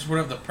 Annie Ann's,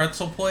 whatever, the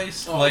pretzel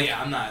place? Oh, like,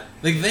 yeah, I'm not...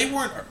 Like, they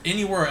weren't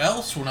anywhere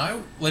else when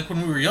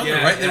we were younger,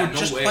 right? They were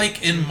just,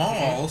 like, in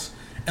malls,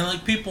 and,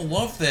 like, people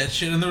loved that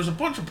shit, and there was a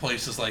bunch of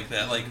places like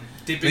that, like...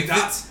 Dipping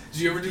Dots?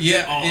 Did you ever do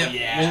that?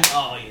 Yeah.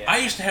 Well, I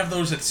used to have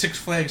those at Six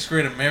Flags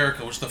Great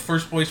America, which was the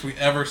first place we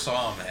ever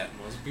saw them at.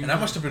 And I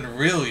must have been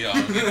real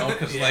young,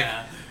 because, like...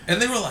 And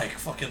they were, like,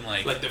 fucking,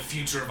 like... Like the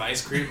future of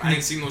ice cream. I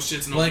ain't seen those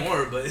shits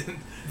more, but...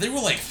 They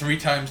were, like, 3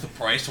 times the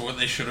price of what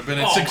they should have been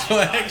at Six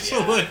Flags. God,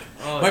 So, like,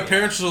 my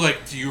parents were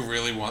like, do you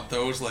really want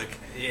those? Like,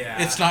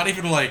 it's not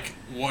even, like,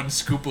 1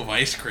 scoop of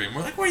ice cream.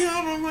 We're like, well,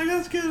 yeah, I'm like,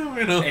 let's get them,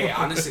 Hey,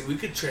 honestly, we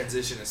could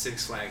transition to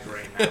Six Flags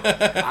right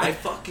now. I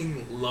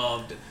fucking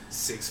loved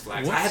Six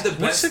Flags. I had the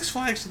best... What Six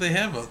Flags do they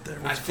have out there?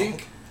 I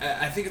think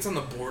it's on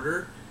the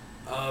border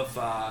of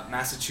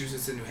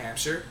Massachusetts and New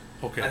Hampshire.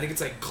 Okay. I think it's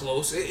like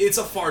close. It's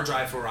a far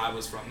drive from where I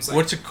was from. It's like,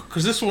 what's it?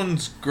 Because this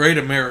one's Great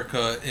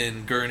America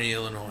in Gurnee,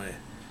 Illinois.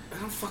 I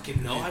don't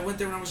fucking know. I went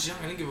there when I was young.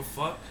 I didn't give a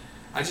fuck.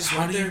 I just How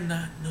went there. do you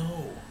not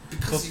know?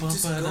 Because you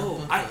just go.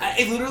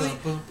 I literally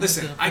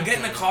listen. I get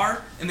in the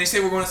car and they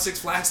say we're going to Six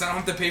Flags. And I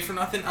don't have to pay for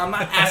nothing. I'm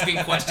not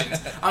asking questions.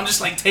 I'm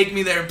just like, take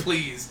me there,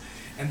 please.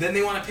 And then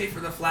they want to pay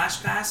for the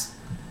Flash Pass.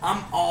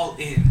 I'm all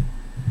in.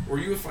 Were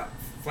you a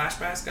Flash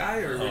Pass guy,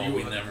 or were you?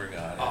 We never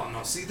got it. Oh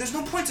no! See, there's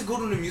no point to go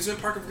to an amusement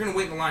park if we're gonna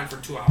wait in line for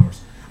 2 hours.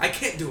 I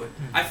can't do it.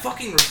 I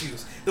fucking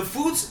refuse. The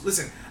foods.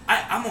 Listen,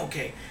 I'm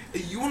okay.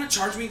 You want to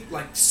charge me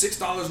like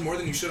 $6 more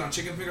than you should on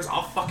chicken fingers?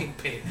 I'll fucking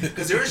pay.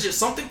 Because there is just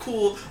something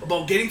cool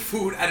about getting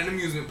food at an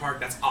amusement park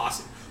that's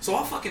awesome. So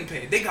I'll fucking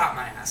pay. They got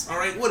my ass. All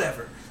right,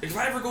 whatever. If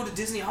I ever go to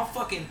Disney, I'll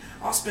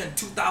spend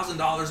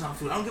 $2,000 on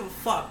food. I don't give a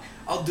fuck.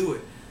 I'll do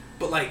it.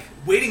 But, like,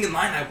 waiting in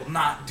line, I will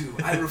not do.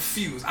 I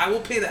refuse. I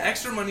will pay the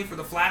extra money for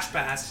the Flash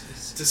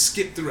Pass to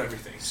skip through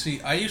everything. See,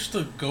 I used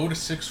to go to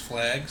Six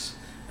Flags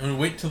and we'd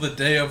wait till the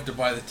day of to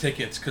buy the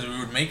tickets because we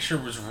would make sure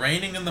it was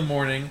raining in the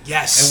morning.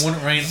 Yes. And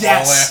wouldn't rain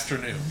all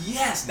afternoon.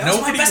 Yes. That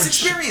was my best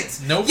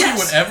experience. Nobody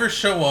would ever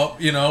show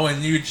up, you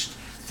and you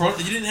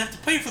didn't have to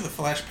pay for the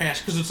Flash Pass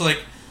because it's like,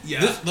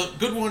 the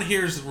good one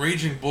here is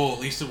Raging Bull, at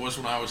least it was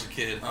when I was a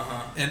kid.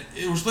 And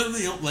it was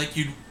literally like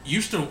you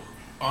used to...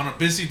 On a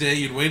busy day,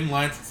 you'd wait in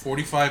line for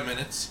 45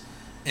 minutes,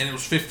 and it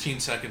was 15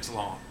 seconds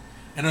long.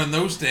 And on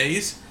those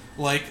days,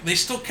 like, they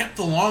still kept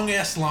the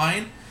long-ass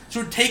line, so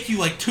it would take you,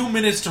 like, 2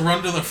 minutes to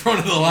run to the front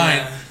of the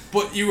line.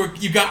 But you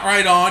got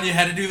right on, you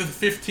had to do the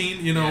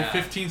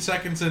 15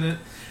 seconds in it,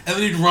 and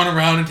then you'd run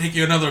around and take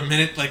you another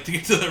minute, like, to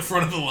get to the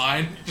front of the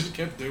line. You just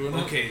kept doing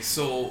it. Okay,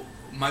 so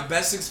my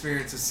best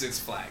experience is Six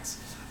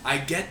Flags. I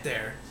get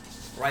there...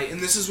 Right, and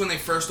this is when they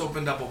first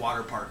opened up a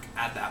water park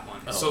at that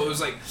one. So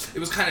it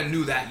was kind of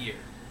new that year.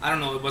 I don't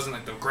know, it wasn't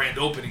like the grand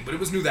opening, but it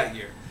was new that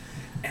year.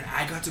 And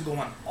I got to go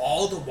on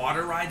all the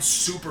water rides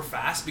super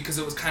fast because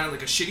it was kind of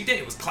like a shitty day.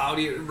 It was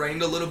cloudy, it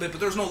rained a little bit,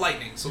 but there was no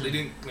lightning, so they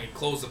didn't like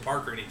close the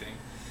park or anything.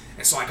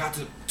 And so I got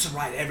to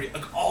ride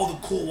all the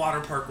cool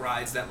water park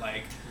rides that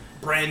like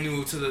brand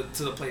new to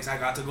the place I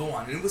got to go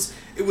on. And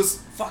it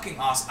was fucking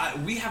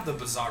awesome. We have the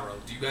Bizarro.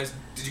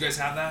 Did you guys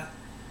have that?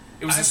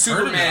 It was a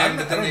Superman,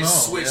 but then they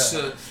switched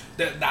to...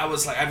 That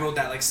was like... I rode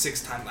that like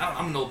 6 times.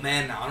 I'm an old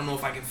man now. I don't know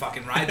if I can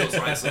fucking ride those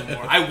rides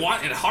anymore. I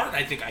want it hard.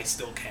 I think I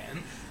still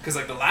can. Because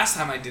like the last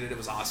time I did it, it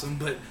was awesome.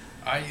 But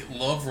I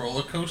love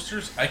roller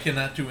coasters. I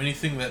cannot do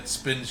anything that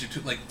spins you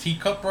to like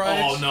teacup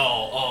rides.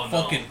 Oh no!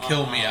 Fucking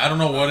kill me. I don't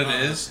know what it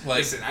is. Like,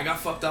 listen, I got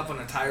fucked up on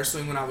a tire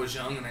swing when I was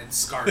young, and it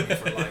scarred me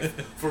for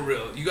life. For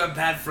real. You got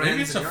bad friends.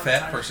 maybe it's and a you're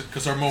fat person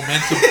because our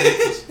momentum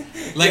is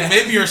like Yeah.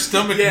 maybe your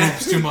stomach Yeah.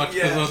 moves too much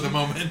because Yeah. of the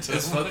momentum.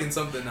 It's fucking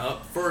something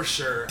up for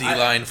sure.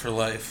 D-line for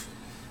life.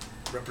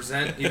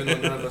 Represent, even though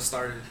none of us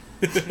started.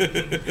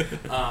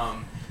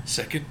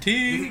 Second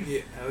team.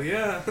 Yeah, hell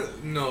yeah.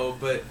 No,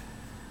 but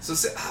so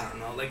I don't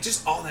know. Like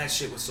just all that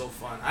shit was so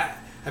fun.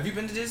 Have you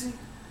been to Disney?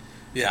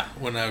 Yeah,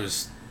 when I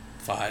was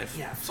 5.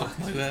 Yeah,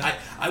 something like that.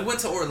 I went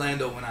to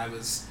Orlando when I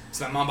was.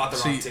 So my mom bought the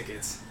wrong See-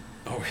 tickets.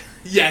 Oh,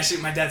 Yeah,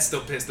 my dad's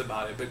still pissed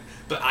about it,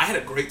 but I had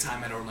a great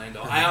time at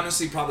Orlando. I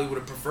honestly probably would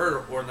have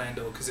preferred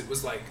Orlando because it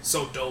was like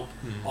so dope.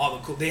 All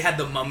the cool. They had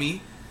the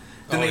Mummy,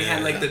 then Oh, they yeah,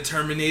 had like yeah. the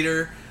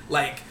Terminator.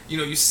 Like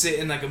you sit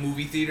in like a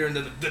movie theater and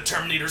the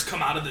Terminators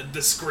come out of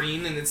the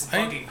screen and it's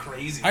fucking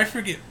crazy. I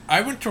forget. I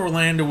went to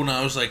Orlando when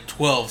I was like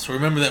 12, so I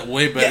remember that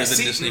way better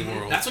than Disney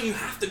World. That's when you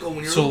have to go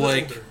when you're So, a little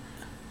like, older.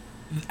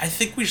 I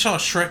think we saw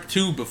Shrek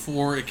 2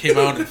 before it came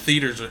out in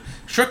theaters.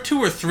 Shrek 2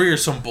 or 3 or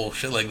some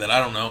bullshit like that. I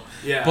don't know.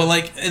 Yeah. But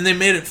like, and they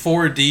made it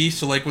 4D,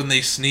 so like when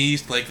they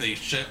sneezed, like they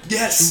shoot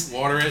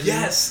water at you.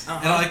 Yes.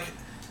 And like,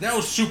 that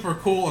was super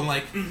cool. And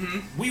like,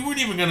 we weren't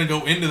even gonna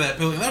go into that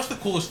building. That was the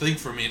coolest thing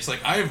for me. It's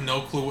like I have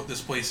no clue what this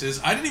place is.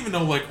 I didn't even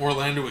know like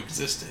Orlando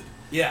existed.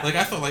 Yeah. Like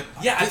I thought like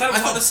I thought it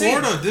was all the same.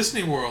 Florida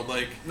Disney World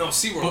like No,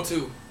 SeaWorld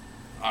too.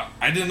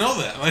 I didn't know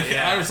that. Like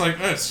Yeah. I was like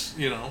this,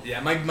 you know. Yeah,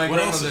 my What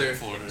else is grandmother, in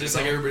Florida, just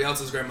you like know? everybody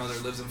else's grandmother,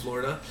 lives in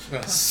Florida.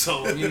 Yeah.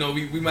 So,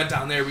 we went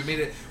down there. We made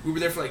it. We were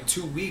there for like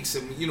 2 weeks,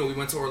 and we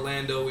went to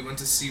Orlando. We went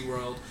to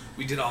SeaWorld.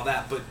 We did all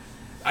that. But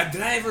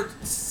did I ever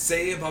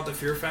say about the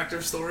Fear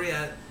Factor story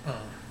at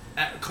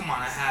come on,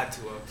 I had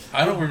to have.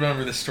 I don't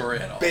remember this story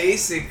at all.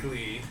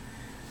 Basically,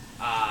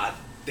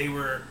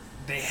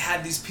 they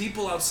had these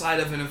people outside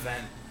of an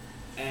event,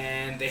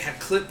 and they had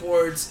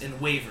clipboards and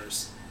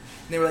waivers.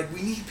 And they were like,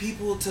 we need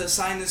people to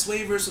sign this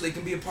waiver so they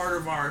can be a part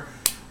of our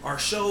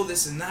show,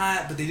 this and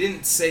that. But they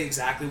didn't say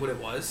exactly what it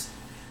was.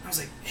 And I was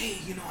like, hey,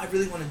 I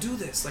really want to do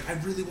this. Like, I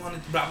really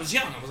wanted, but I was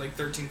young. I was like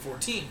 13,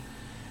 14.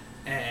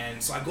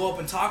 And so I go up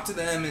and talk to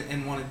them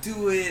and want to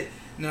do it.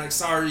 And they're like,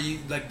 sorry,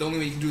 like the only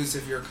way you can do this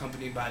is if you're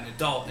accompanied by an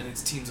adult, and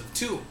it's teams of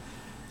 2.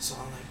 So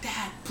I'm like,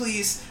 Dad,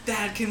 please,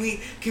 Dad, can we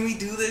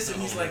do this?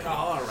 And he's like, oh,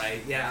 all right,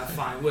 yeah,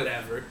 fine,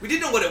 whatever. We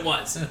didn't know what it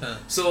was.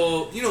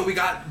 So, we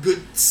got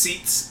good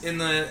seats in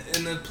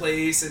the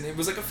place, and it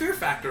was like a Fear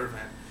Factor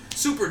event.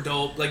 Super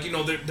dope. Like,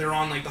 they're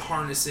on like the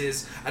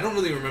harnesses. I don't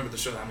really remember the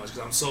show that much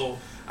because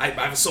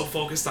I was so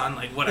focused on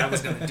like what I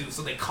was gonna do.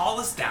 So they call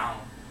us down,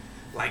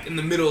 like in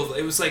the middle of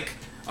it was like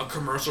a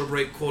commercial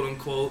break, quote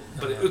unquote,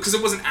 but because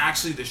it wasn't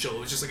actually the show, it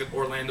was just like an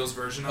Orlando's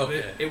version of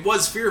it. It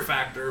was Fear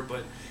Factor,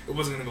 but it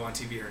wasn't gonna go on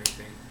TV or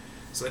anything.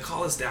 So they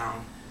call us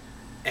down,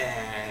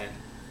 and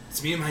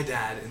it's me and my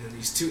dad, and then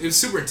these two. It was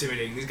super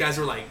intimidating. These guys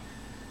were like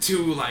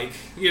 2 like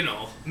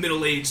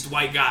middle-aged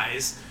white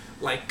guys,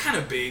 like kind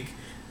of big,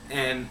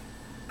 and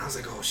I was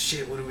like, oh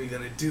shit, what are we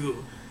gonna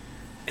do?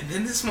 And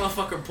then this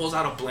motherfucker pulls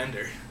out a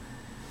blender,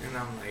 and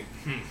I'm like,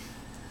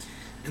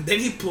 and then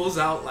he pulls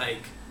out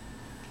like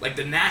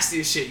the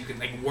nastiest shit you can,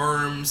 like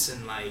worms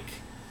and like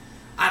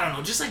I don't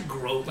know, just like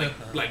gross,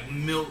 like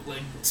milk,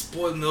 like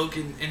spoiled milk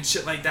and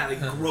shit like that,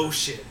 like gross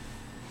shit.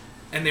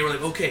 And they were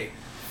like, okay,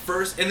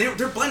 first, and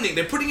they're blending,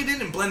 they're putting it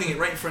in and blending it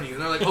right in front of you.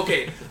 And they're like,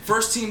 okay,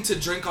 first team to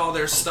drink all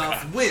their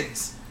stuff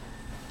wins.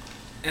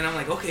 And I'm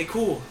like, okay,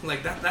 cool,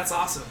 like that's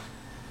awesome.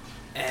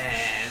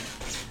 And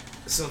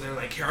so they're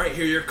like, all right,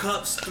 here are your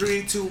cups,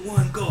 3, 2,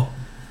 1, go.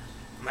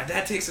 My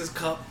dad takes his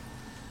cup,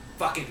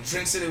 fucking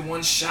drinks it in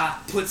one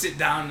shot, puts it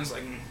down, and is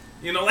like,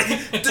 like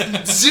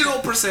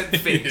 0%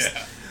 face.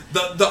 Yeah.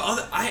 The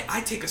other,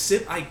 I take a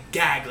sip, I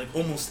gag like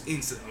almost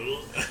instantly,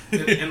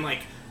 and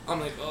like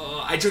I'm like,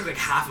 I drink like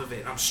half of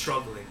it, and I'm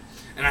struggling.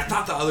 And I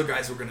thought the other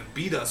guys were gonna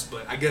beat us,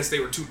 but I guess they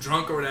were too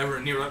drunk or whatever,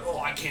 and they were like, oh,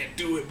 I can't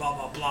do it, blah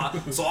blah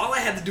blah. So all I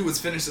had to do was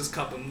finish this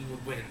cup, and we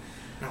would win.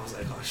 And I was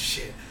like, oh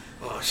shit.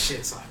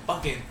 So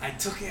I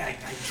took it,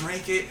 I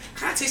drank it.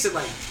 Kind of tasted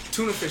like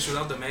tuna fish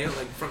without the mayo,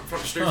 like from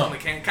straight from the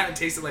can. Kind of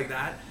tasted like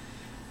that.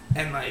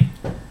 And like,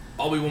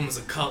 all we won was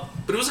a cup.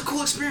 But it was a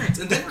cool experience.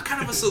 And then we're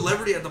kind of a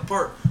celebrity at the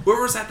park.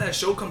 Whoever's at that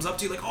show comes up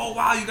to you like, oh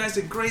wow, you guys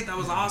did great, that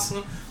was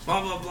awesome,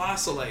 blah blah blah.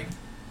 So like,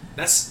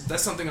 that's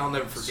something I'll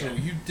never forget. So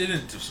you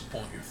didn't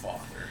disappoint your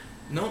father.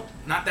 Nope,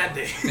 not that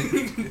day.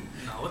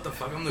 No, what the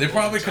fuck? They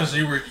probably, because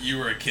you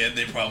were a kid,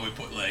 they probably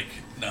put like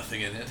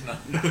nothing in it.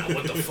 Nah,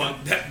 what the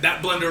fuck?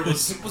 That blender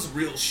was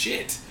real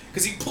shit.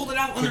 Because he pulled it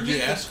out Could underneath.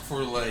 you ask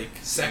for like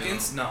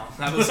Seconds? No,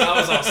 that was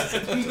all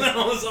sad. That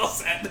was all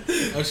sad.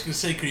 I was gonna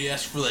say, could you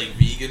ask for like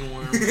vegan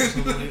worms or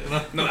something?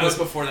 No, that was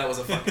before that was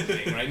a fucking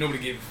thing, right? Nobody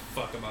gave a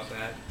fuck about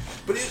that.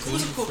 But it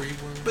was a cool.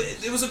 Gluten-free worms? But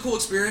it was a cool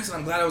experience, and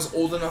I'm glad I was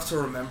old enough to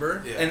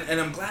remember. Yeah.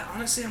 And I'm glad,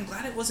 honestly, I'm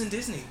glad it wasn't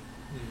Disney.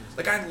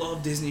 Like, I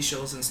loved Disney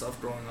shows and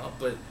stuff growing up,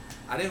 but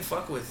I didn't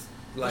fuck with,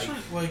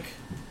 like...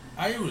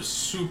 I was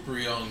super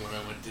young when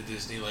I went to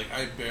Disney. Like,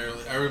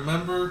 I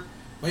remember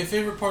My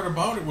favorite part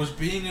about it was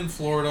being in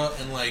Florida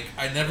and like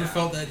I never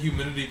felt that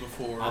humidity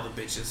before. All the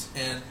bitches.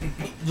 And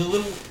the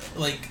little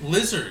like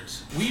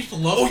lizards. We used to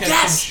love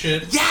catching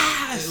shit.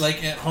 Yes.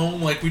 Like at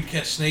home, like we'd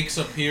catch snakes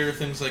up here,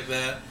 things like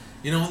that.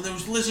 You know, and there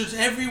was lizards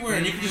everywhere,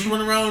 and you could just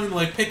run around and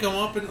like pick them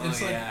up, and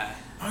it's like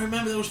I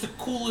remember that was the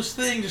coolest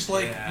thing. Just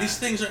like these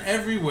things are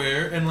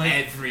everywhere, and like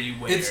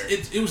everywhere.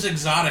 It was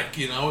exotic.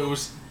 You know, it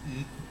was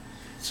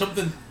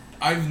something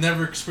I've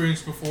never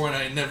experienced before, and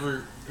I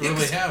never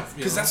really have.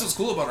 Because that's what's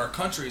cool about our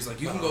country is like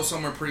you can go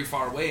somewhere pretty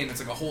far away, and it's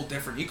like a whole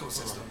different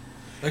ecosystem.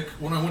 Like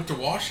when I went to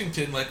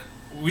Washington, like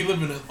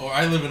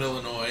I live in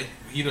Illinois.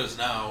 He does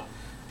now,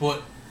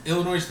 but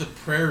Illinois is the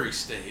prairie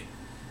state.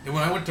 And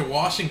when I went to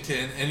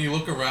Washington, and you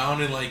look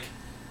around and like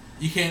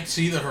you can't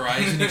see the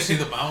horizon, you see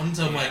the mountains.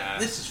 I'm like,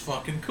 this is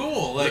fucking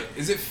cool. Like,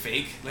 is it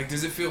fake? Like,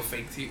 does it feel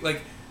fake to you?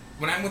 Like,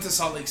 when I went to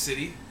Salt Lake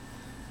City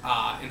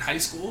in high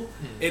school,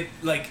 it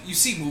like you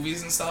see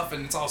movies and stuff,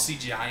 and it's all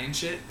CGI and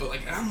shit. But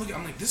like, I'm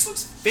like, this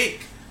looks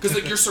fake because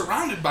like you're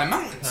surrounded by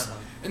mountains,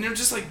 and you're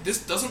just like,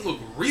 this doesn't look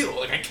real.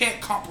 Like, I can't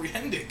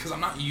comprehend it because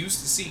I'm not used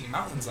to seeing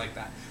mountains like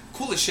that.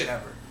 Coolest shit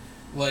ever.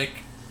 Like,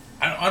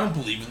 I don't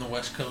believe in the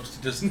West Coast.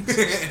 It doesn't.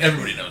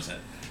 Everybody knows that.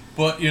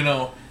 But you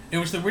know, it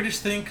was the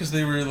weirdest thing because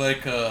they were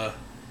like,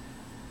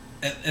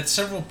 at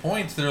several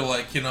points they're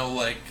like, you know,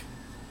 like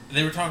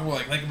they were talking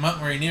about like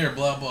Mount Rainier,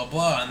 blah blah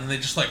blah, and then they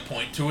just like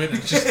point to it and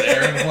it's just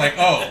there, and I'm like,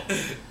 oh,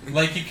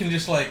 like you can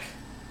just like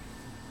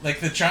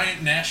the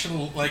giant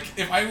national, like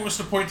if I was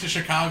to point to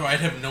Chicago,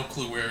 I'd have no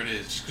clue where it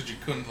is just because you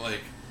couldn't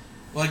like,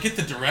 well, I get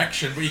the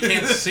direction, but you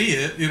can't see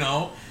it, you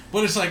know.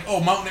 But it's like,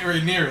 oh, Mount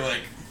Rainier,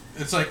 like.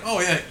 It's like, oh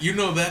yeah, you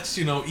know that's,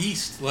 you know,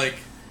 east, like,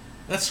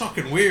 that's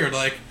fucking weird,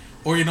 like,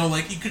 or, you know,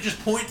 like, you could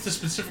just point to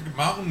specific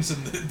mountains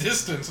in the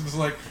distance, and it's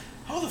like,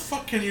 how the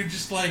fuck can you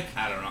just, like,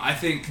 I don't know, I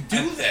think,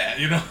 do that,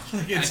 you know,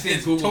 like, it's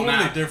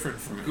totally different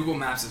for me. Google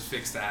Maps has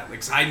fixed that,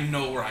 like, 'cause I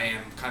know where I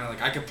am, kind of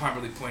like, I could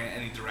probably point in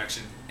any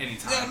direction,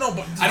 anytime. Yeah, no,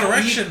 but the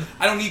direction.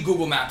 I don't need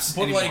Google Maps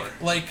but anymore.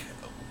 like,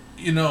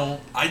 you know,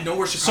 I know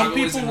where Chicago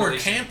is. Some people were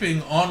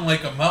camping on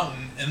like a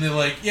mountain, and they're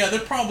like, yeah, they're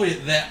probably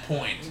at that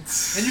point,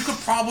 and you could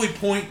probably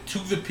point to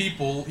the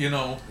people, you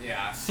know,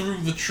 through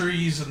the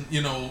trees and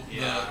you know,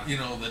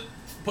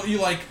 but you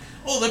like,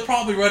 oh, they're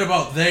probably right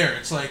about there.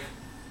 It's like,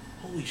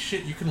 holy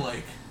shit, you can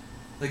like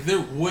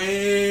they're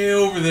way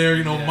over there,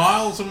 you know,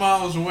 miles and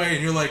miles away,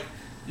 and you're like,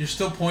 you're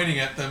still pointing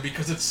at them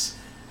because it's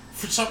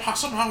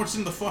somehow it's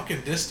in the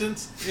fucking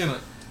distance, you know.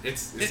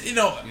 It's you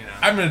know,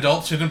 I'm an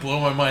adult, so it didn't blow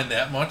my mind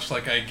that much.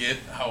 Like, I get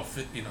how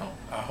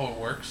how it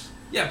works.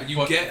 Yeah, but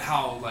you get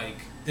how, like,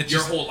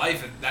 your whole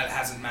life, that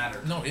hasn't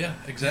mattered. No, yeah,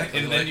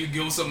 exactly. And like, then you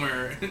go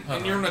somewhere,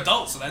 and you're an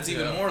adult, so that's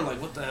even more,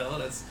 like, what the hell?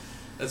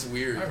 That's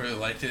weird. I really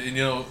liked it. And,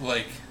 you know,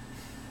 like,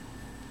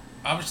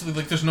 obviously,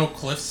 like, there's no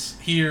cliffs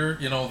here,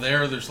 you know,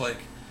 there's, like,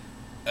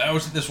 I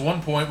was at this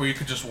one point where you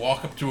could just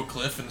walk up to a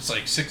cliff and it's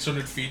like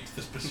 600 feet to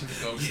the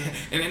Pacific Ocean.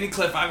 And any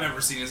cliff I've ever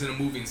seen is in a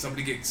movie and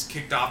somebody gets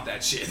kicked off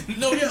that shit.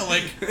 No, yeah,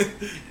 like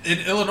in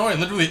Illinois,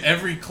 literally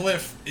every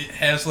cliff it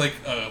has like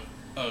a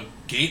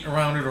gate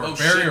around it or a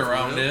barrier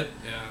around it.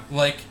 Yeah.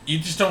 Like you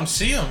just don't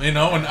see them, you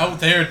know. And out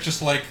there, it's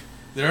just like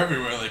they're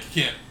everywhere. Like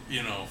you can't,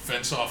 you know,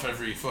 fence off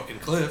every fucking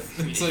cliff.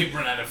 It's like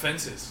run out of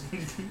fences.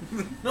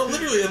 No,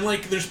 literally, and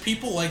like there's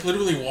people like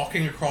literally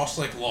walking across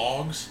like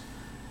logs.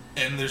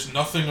 And there's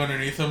nothing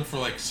underneath them for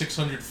like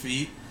 600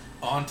 feet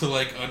onto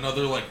like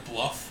another like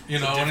bluff, you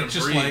know, and it's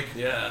just like,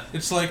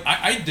 it's like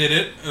I did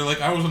it, like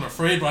I wasn't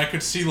afraid, but I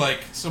could see like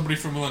somebody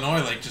from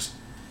Illinois like just,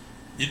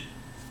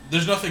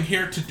 there's nothing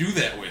here to do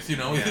that with, you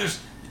know.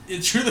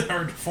 It's really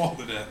hard to fall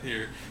to death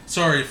here.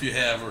 Sorry if you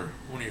have or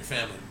one of your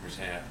family members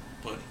have,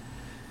 but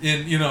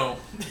you know,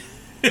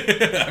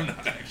 I'm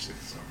not actually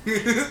sorry.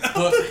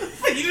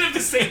 But you didn't have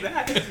to say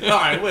that. All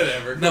right,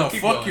 whatever. No,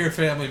 fuck your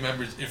family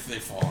members if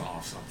they've fallen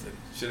off something.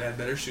 Should have had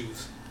better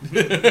shoes.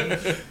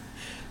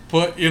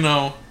 But, you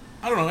know,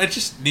 I don't know, it's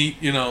just neat,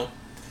 you know.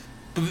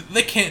 But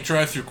they can't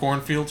drive through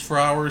cornfields for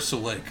hours, so,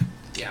 like...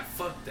 Yeah,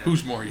 fuck that.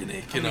 Who's more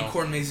unique, you know?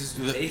 Corn mazes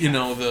do they you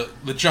know,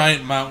 the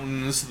giant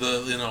mountains,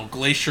 the, you know,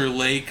 glacier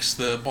lakes,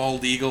 the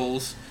bald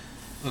eagles.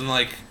 And,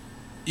 like,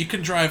 you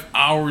can drive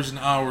hours and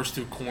hours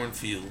through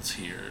cornfields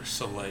here,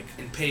 so, like...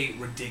 And pay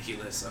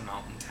ridiculous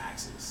amount in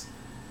taxes.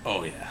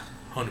 Oh, yeah.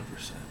 100%.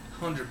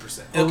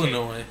 100%.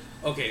 Illinois.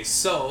 Okay,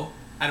 so...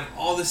 Out of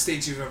all the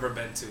states you've ever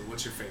been to,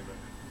 what's your favorite?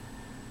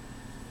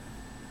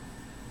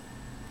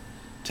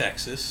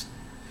 Texas.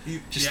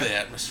 Just the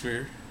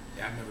atmosphere.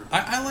 Yeah, I've never been.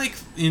 I like,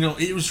 you know,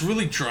 it was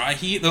really dry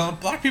heat. A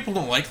lot of people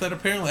don't like that,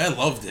 apparently. I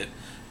loved it.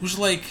 It was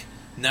like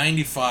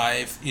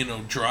 95, you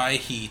know, dry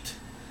heat.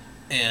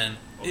 And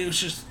it was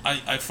just,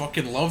 I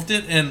fucking loved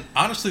it. And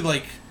honestly,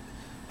 like,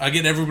 I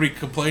get everybody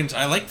complains.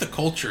 I like the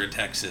culture in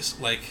Texas.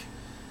 Like,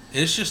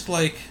 it's just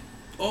like...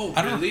 Oh,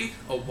 really?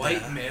 A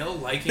white male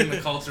liking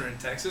the culture in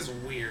Texas?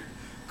 Weird.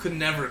 Could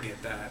never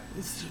get that.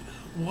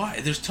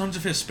 Why? There's tons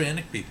of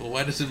Hispanic people.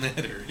 Why does it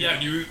matter? Yeah,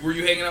 were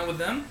you hanging out with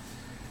them?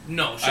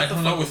 No, shut I the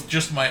hung fuck out up. with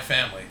just my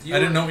family. You I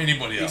didn't were- know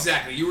anybody else.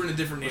 Exactly. You were in a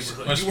different Was-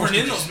 neighborhood. was You weren't supposed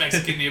in to those just-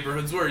 Mexican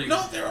neighborhoods, were you?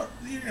 No,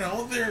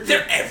 they're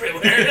They're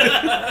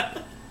everywhere.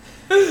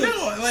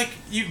 no, like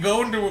you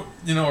go into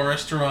a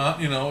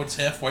restaurant, it's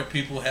half white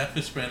people, half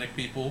Hispanic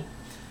people.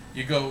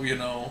 You go,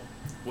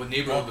 What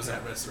neighborhood was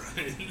that restaurant?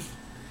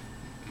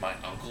 my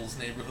uncle's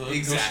neighborhood.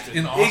 Exactly.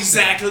 In Austin.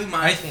 Exactly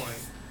my I- point.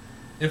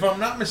 If I'm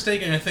not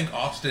mistaken, I think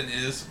Austin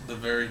is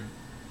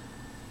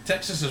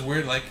Texas is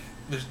weird. Like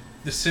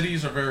the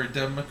cities are very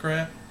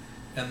Democrat,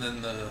 and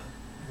then the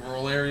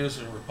rural areas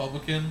are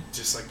Republican.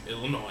 Just like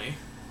Illinois.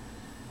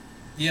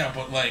 Yeah,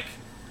 but like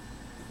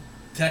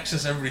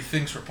Texas, everybody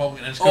thinks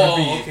Republican. And it's gonna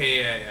be. Okay,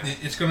 yeah.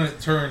 It's gonna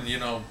turn,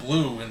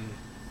 blue in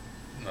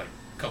like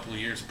a couple of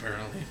years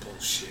apparently.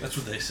 Bullshit. That's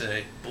what they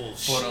say.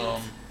 Bullshit.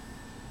 But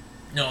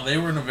no, they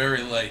were in a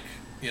very like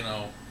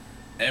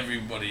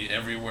everybody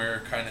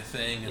everywhere kind of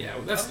thing. And yeah,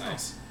 well, that's I don't know.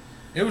 nice.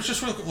 It was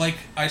just real, like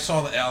I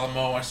saw the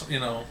Alamo. I saw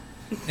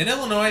in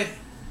Illinois.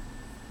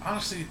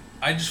 Honestly,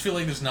 I just feel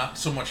like there's not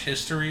so much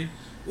history.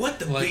 What,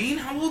 the Like- bean?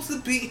 How old's the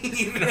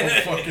bean? I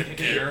don't fucking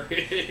care.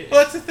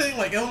 Well, that's the thing.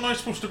 Like Illinois is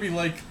supposed to be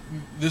like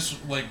this,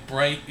 like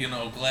bright,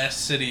 glass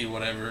city,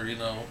 whatever.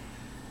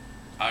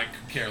 I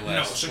could care No,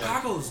 less.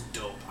 Chicago's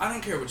dope. I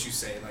don't care what you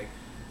say. Like,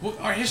 Well,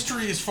 our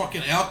history is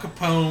fucking Al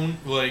Capone.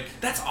 Like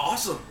that's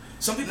awesome.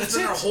 Some people That's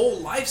spend their it. whole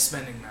life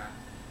spending that.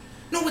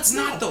 No, it's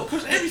not though.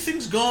 because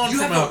everything's gone You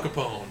from have Al a-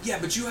 Capone. Yeah,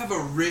 but you have a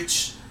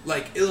rich,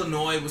 like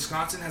Illinois,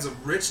 Wisconsin has a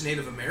rich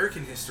Native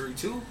American history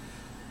too.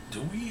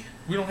 Do we?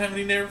 We don't have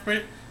any Native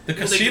American. The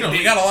Well, they- casino. they-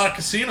 we got a lot of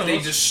casinos. They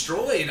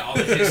destroyed all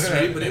the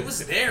history, but it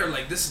was there.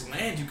 Like this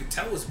land, you could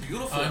tell was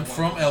beautiful. I'm at one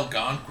from point.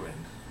 Algonquin.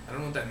 I don't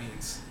know what that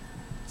means.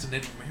 It's a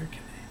Native American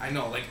name. I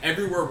know, like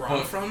everywhere where I'm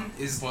But- from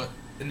is But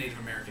the Native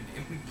American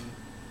name.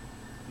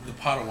 the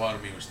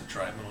Potawatomi was the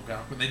tribe in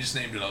Algonquin. They just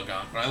named it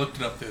Algonquin. I looked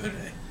it up the other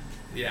day.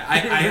 Yeah, I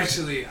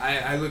actually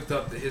I looked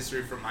up the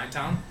history from my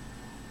town,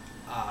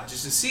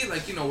 just to see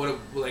like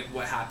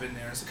what happened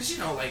there. Because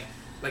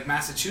like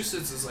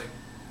Massachusetts is like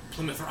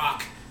Plymouth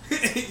Rock,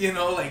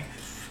 like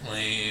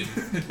Lame.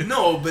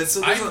 no, but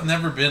so there's I've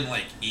never been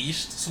like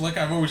east, so like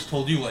I've always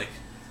told you, like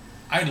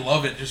I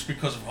love it just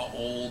because of how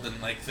old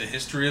and like the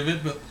history of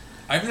it. But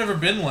I've never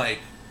been like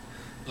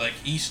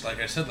east, like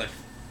I said,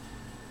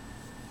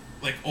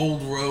 like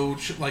old road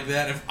shit like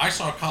that. If I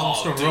saw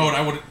Cobblestone dude. Road,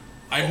 I would.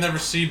 I've never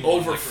seen one,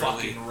 over like,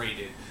 fucking really.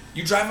 rated.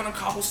 You drive on a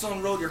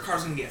cobblestone road, your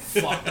car's gonna get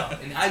fucked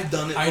up, and I've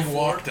done it I'd before.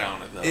 walk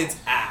down it though. It's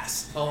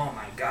ass. Oh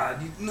my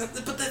god.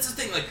 But that's the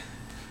thing. Like,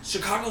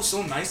 Chicago's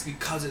so nice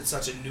because it's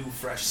such a new,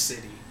 fresh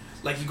city.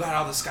 Like, you got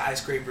all the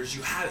skyscrapers.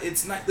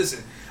 It's not.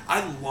 Listen,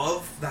 I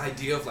love the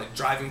idea of like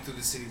driving through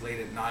the city late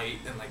at night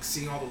and like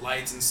seeing all the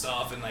lights and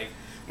stuff. And like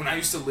when I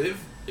used to live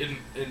in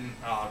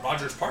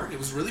Rogers Park, it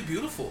was really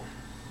beautiful.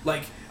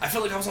 Like, I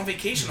felt like I was on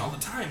vacation all the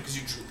time because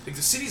like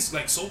the city's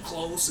like so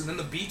close, and then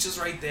the beach is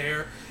right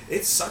there.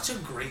 It's such a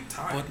great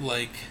time. But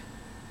like,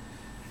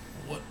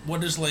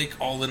 what is like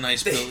all the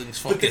nice buildings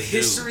fucking But the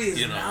history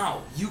do, is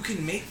now. You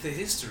can make the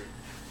history.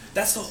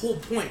 That's the whole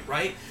point,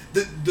 right?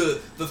 The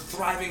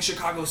thriving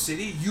Chicago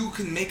city, you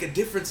can make a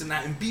difference in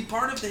that and be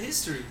part of the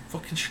history.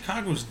 Fucking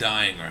Chicago's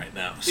dying right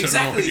now. So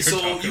I don't know Exactly. what you're So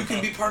talking you can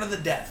about. be part of the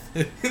death.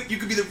 You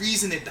could be the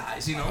reason it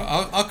dies.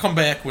 I'll come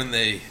back when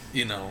they,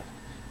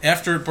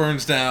 after it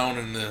burns down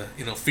and the,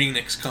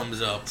 Phoenix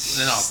comes up,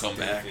 then I'll come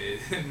back.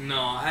 No,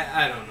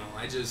 I don't know.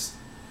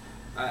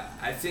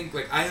 I think,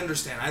 like, I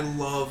understand. I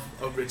love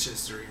a rich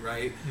history,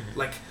 right? Mm-hmm.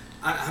 Like,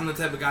 I'm the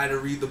type of guy to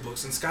read the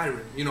books in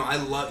Skyrim. I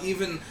love,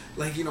 even,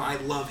 like, I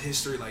love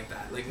history like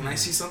that. Like, when I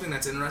see something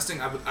that's interesting,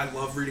 I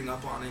love reading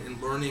up on it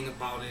and learning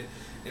about it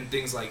and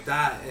things like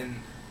that. And,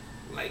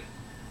 like,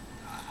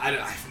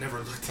 I've never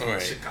looked at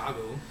Alright.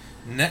 Chicago.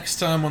 Next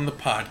time on the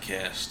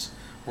podcast,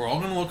 we're all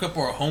going to look up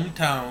our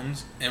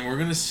hometowns and we're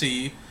going to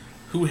see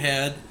who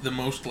had the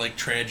most, like,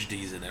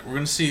 tragedies in it. We're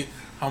going to see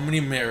how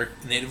many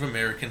Native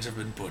Americans have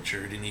been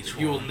butchered in each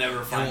one. You will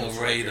never find And those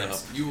we'll rate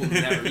records. up. You will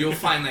never. You'll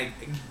find, like,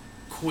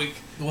 quick.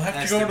 We'll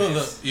have to go to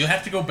estimates. you'll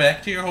have to go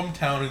back to your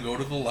hometown and go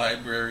to the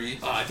library.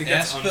 Oh, I think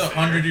that's ask the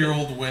unfair.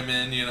 100-year-old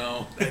women,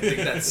 I think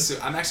that's.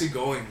 I'm actually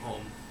going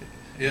home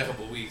in Yeah. a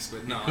couple weeks,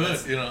 but no. Good,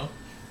 that's-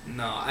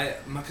 No,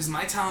 because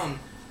my town.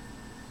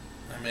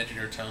 I imagine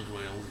your town's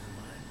way older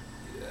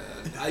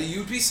than mine.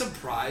 You'd be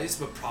surprised,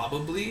 but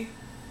probably.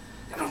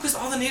 Because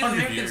all the Native 100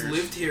 Americans years.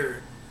 lived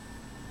here.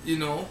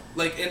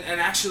 Like, and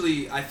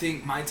actually, I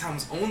think my town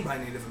was owned by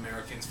Native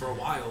Americans for a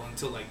while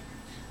until, like,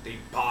 they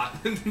bought.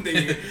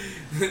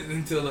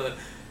 Until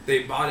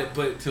they bought it,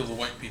 but. Until the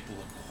white people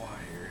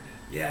acquired.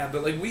 Yeah,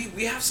 but like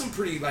we have some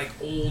pretty like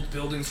old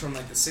buildings from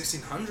like the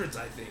 1600s,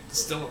 I think,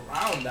 still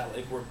around that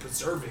like we're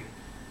preserving.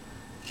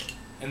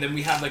 And then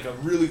we have like a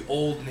really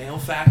old nail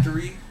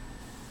factory,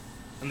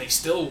 and they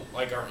still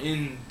like are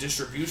in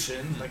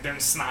distribution. Like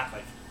it's not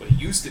like what it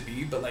used to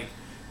be, but like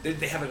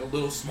they have like a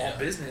little small Yeah.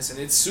 business, and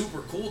it's super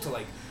cool to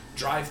like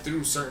drive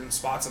through certain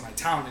spots in my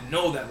town and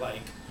know that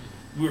like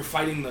we were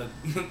fighting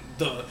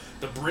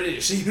the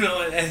British,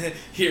 and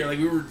here like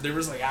there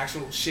was like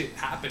actual shit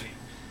happening,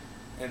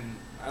 and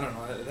I don't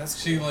know. That's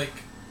See, cool. like,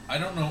 I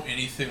don't know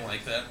anything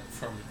like that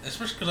from,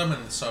 especially because I'm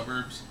in the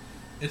suburbs.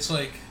 It's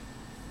like,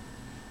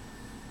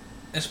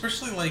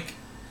 especially like,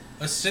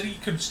 a city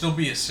could still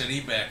be a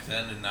city back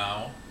then and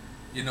now,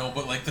 you know,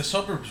 but like the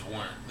suburbs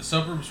weren't. The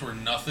suburbs were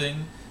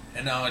nothing,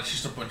 and now it's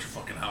just a bunch of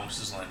fucking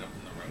houses lined up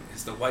in the road.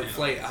 It's the white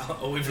flight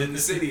away from the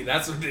city.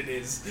 That's what it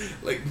is.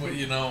 Like, but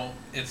you know,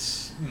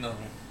 it's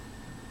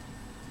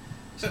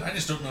I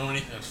just don't know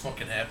anything that's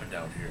fucking happened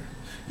out here.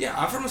 Yeah,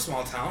 I'm from a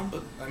small town,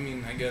 but I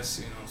mean, I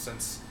guess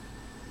since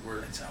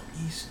it's out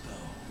east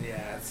though.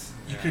 Yeah,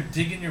 you could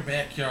dig in your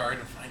backyard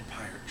and find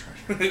pirate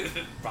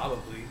treasure.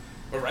 Probably,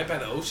 or right by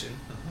the ocean.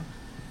 Uh-huh.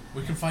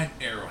 We can find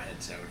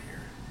arrowheads out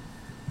here.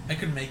 I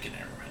could make an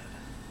arrowhead.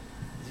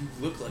 You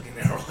look like an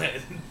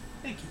arrowhead.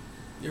 Thank you.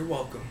 You're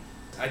welcome.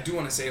 I do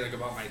want to say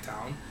about my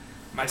town.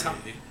 My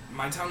town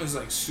is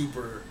like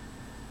super,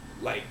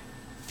 like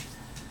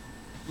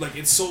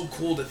it's so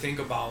cool to think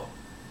about,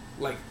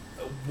 like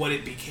what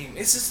it became.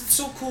 It's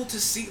so cool to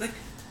see, like,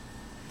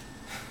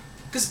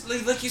 because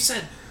like you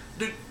said,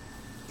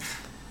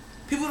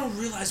 people don't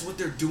realize what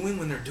they're doing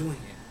when they're doing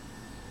it,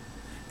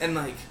 and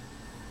like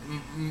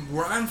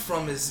where I'm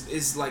from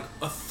is like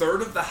a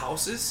third of the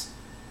houses.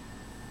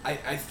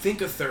 I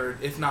think a third,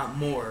 if not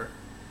more,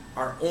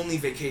 are only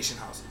vacation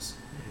houses.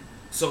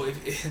 So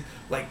if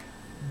like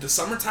the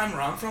summertime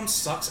where I'm from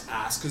sucks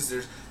ass because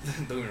there's,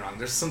 don't get me wrong,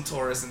 there's some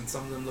tourists and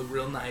some of them look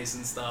real nice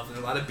and stuff and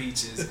a lot of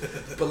beaches,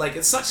 but like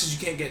it sucks because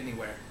you can't get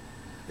anywhere.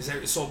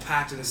 It's so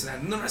packed and this and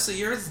that, and the rest of the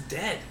year it's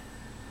dead.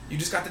 You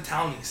just got the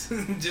townies,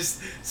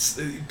 just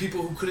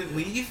people who couldn't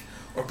leave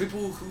or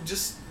people who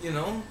just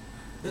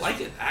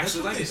like it.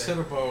 Actually, like it. They said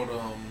about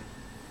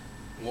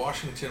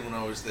Washington when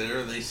I was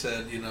there. They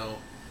said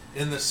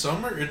in the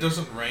summer it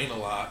doesn't rain a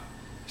lot.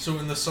 So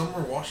in the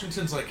summer,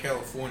 Washington's like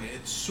California.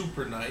 It's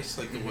super nice,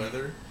 like the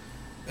weather.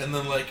 And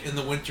then like in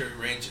the winter, it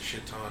rains a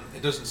shit ton.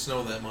 It doesn't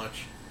snow that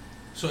much.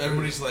 So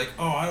everybody's like,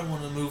 oh, I don't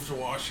want to move to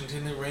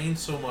Washington. It rains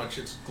so much.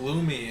 It's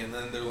gloomy. And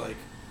then they're like,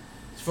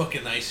 it's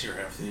fucking nice here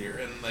half the year.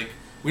 And like,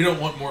 we don't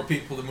want more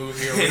people to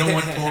move here. We don't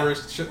want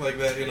tourists, shit like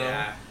that,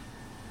 Yeah.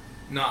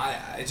 No,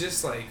 I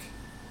just like,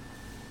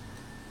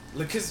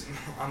 because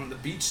I'm the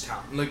beach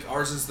town. Like,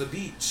 ours is the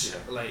beach.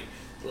 Yeah.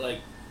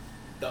 Like,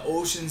 the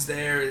ocean's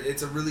there.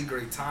 It's a really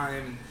great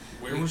time.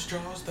 Where was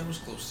Jaws? That was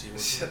close to you.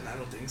 Shit, I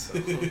don't think so.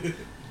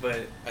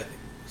 But I think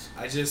it was.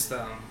 I just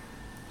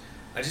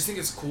think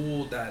it's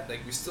cool that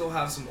like we still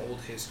have some old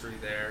history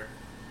there,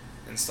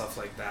 and stuff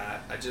like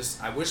that.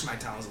 I wish my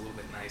town was a little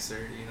bit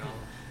nicer,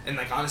 And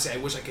like honestly, I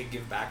wish I could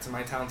give back to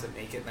my town to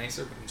make it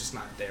nicer, but I'm just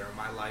not there in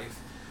my life.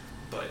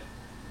 But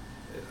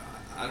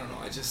I don't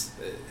know.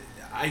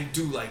 I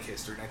do like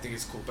history, and I think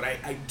it's cool. But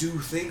I do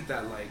think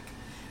that like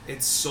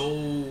it's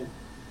so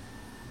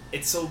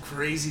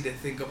crazy to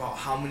think about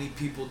how many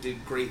people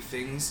did great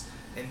things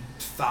and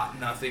thought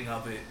nothing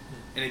of it,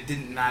 and it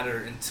didn't matter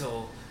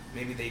until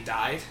maybe they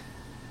died,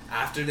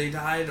 after they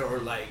died, or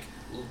like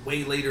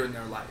way later in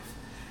their life.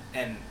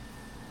 And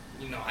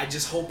I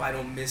just hope I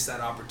don't miss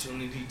that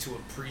opportunity to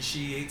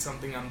appreciate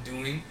something I'm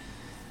doing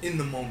in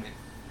the moment.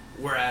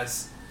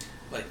 Whereas,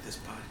 like this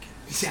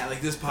podcast. Yeah,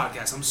 like this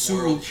podcast. I'm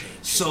super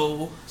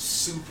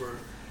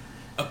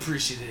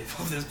appreciative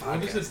of this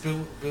podcast. What is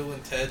it, Bill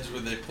and Ted's,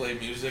 where they play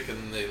music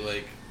and they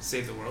like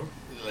save the world?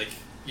 Like,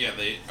 yeah,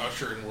 they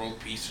usher in world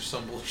peace or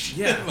some bullshit.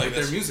 Yeah, like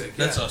their music.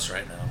 That's us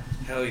right now.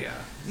 Hell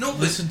yeah. No,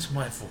 listen to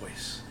my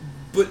voice.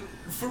 But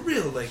for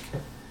real, like,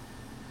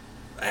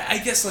 I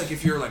guess like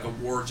if you're like a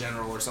war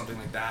general or something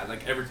like that,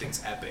 like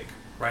everything's epic,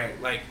 right?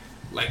 Like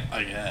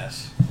I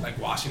guess like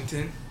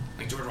Washington.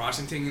 Like George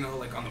Washington,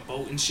 like on the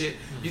boat and shit.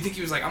 Mm-hmm. You think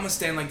he was like, I'm gonna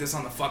stand like this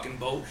on the fucking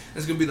boat?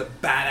 It's gonna be the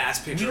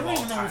badass picture of all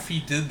time. We don't even know if he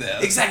did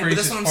that. Exactly, but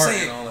that's what I'm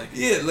saying.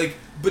 Yeah, like,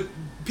 but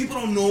people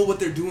don't know what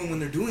they're doing when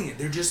they're doing it.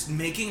 They're just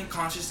making a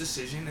conscious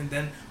decision, and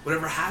then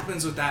whatever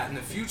happens with that in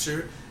the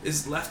future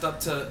is left up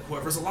to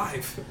whoever's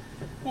alive.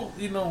 Well,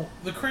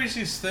 the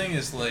craziest thing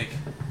is like,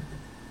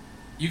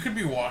 you could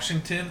be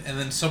Washington, and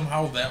then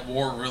somehow that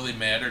war really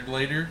mattered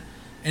later,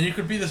 and you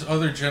could be this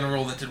other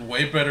general that did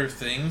way better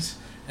things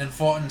and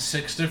fought in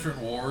 6 different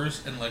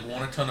wars and like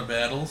won a ton of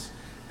battles,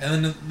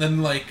 and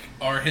then like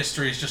our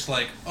history is just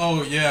like,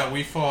 oh yeah,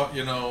 we fought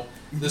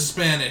the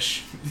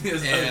Spanish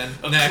and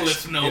a next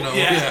cliff note,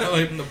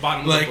 like in the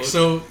bottom like of the book.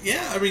 So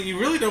yeah, I mean you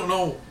really don't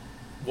know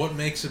what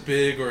makes it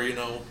big or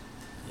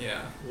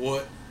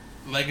what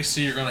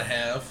legacy you're gonna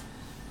have.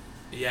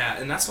 Yeah,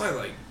 and that's why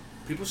like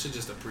people should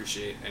just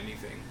appreciate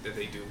anything that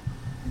they do,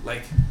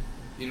 like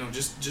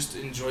just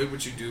enjoy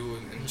what you do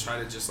and try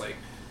to just like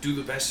do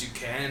the best you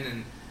can.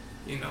 And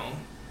I don't know,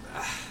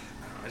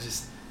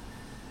 it's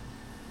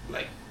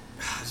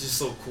just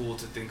so cool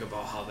to think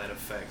about how that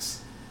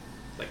affects,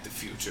 like, the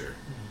future.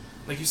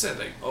 Mm-hmm. Like you said,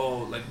 like,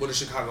 like, what does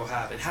Chicago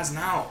have? It has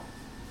now.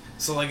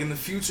 So, like, in the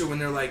future, when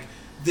they're like,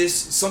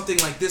 something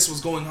like this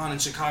was going on in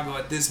Chicago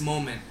at this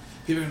moment,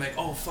 people are like,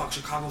 oh, fuck,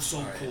 Chicago's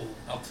so cool.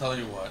 I'll tell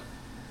you what.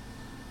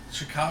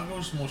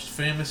 Chicago's most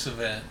famous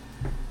event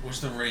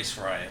was the race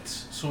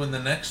riots. So in the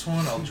next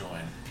one, I'll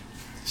join.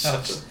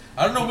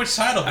 I don't know which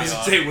side I'll be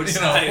on. Which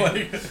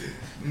side?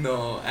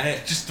 No,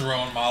 just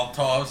throwing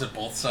Molotovs at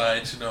both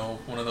sides.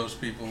 One of those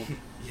people.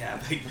 Yeah,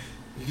 like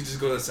you could just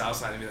go to the south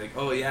side and be like,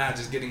 oh yeah,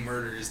 just getting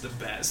murdered is the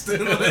best.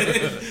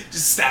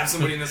 Just stab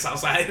somebody in the south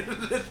side.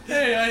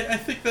 Hey, I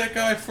think that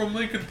guy from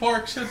Lincoln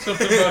Park said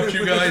something about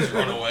you guys.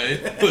 Run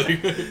away.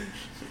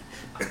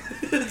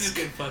 Just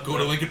get fucked. Go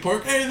to Lincoln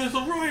Park. Hey, there's a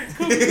riot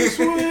coming this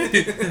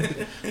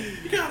way.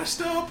 You gotta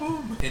stop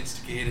him.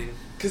 Instigating.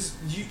 Because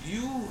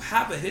you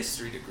have a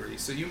history degree,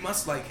 so you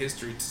must like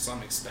history to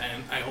some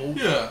extent, I hope.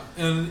 Yeah,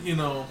 and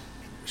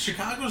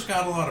Chicago's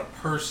got a lot of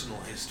personal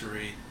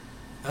history.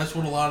 That's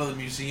what a lot of the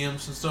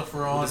museums and stuff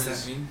are on. What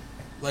does that mean?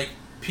 Like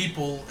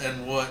people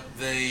and what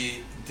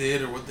they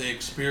did or what they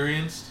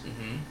experienced.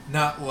 Mm-hmm.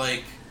 Not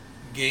like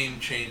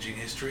game-changing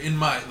history.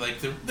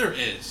 There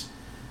is.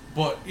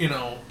 But,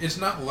 it's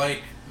not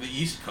like the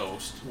East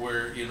Coast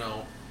where,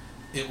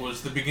 it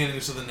was the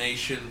beginnings of the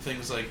nation,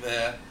 things like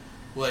that.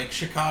 Like,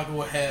 Chicago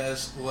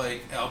has,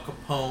 like, Al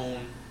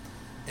Capone,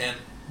 and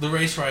the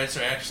race riots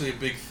are actually a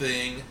big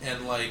thing,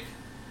 and, like...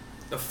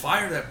 The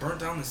fire that burnt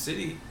down the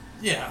city.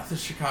 Yeah, the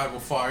Chicago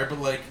fire, but,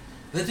 like,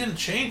 that didn't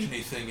change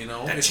anything,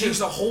 That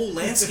changed the whole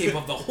landscape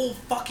of the whole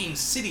fucking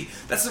city.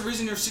 That's the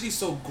reason your city's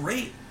so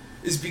great.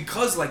 Is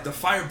because, like, the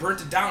fire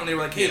burnt it down and they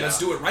were like, hey, let's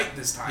do it right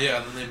this time.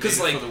 Yeah, and then they made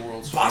it for the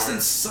World's Fair. Boston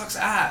sucks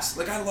ass.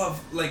 Like, I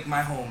love, like,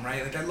 my home,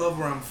 right? Like, I love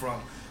where I'm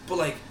from. But,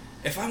 like,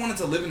 if I wanted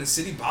to live in a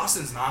city,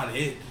 Boston's not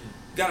it.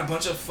 Got a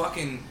bunch of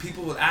fucking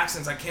people with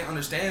accents I can't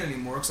understand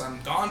anymore because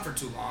I'm gone for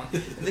too long.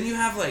 And then you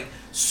have, like,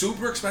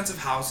 super expensive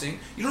housing.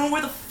 You don't know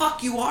where the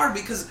fuck you are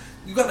because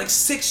you got, like,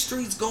 6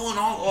 streets going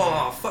all...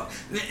 Oh, fuck.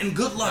 And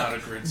good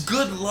luck.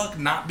 Good luck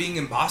not being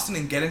in Boston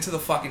and getting to the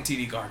fucking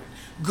TD Garden.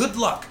 Good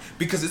luck,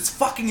 because it's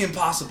fucking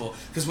impossible.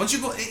 Because once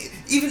you go,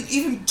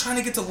 even trying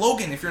to get to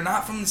Logan, if you're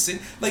not from the city,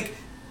 like,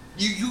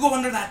 you go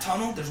under that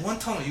tunnel, there's one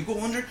tunnel, you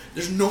go under,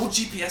 there's no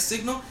GPS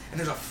signal, and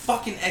there's a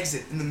fucking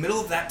exit in the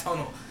middle of that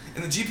tunnel,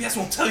 and the GPS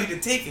won't tell you to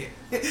take it.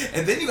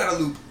 And then you gotta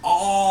loop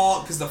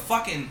because the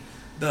fucking,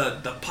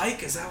 the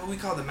pike, is that what we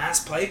call the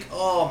Mass Pike?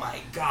 Oh my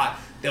god,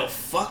 they'll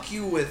fuck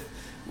you with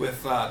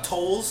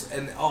tolls,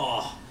 and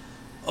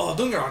don't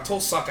get me wrong,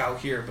 tolls suck out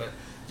here, but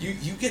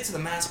you get to the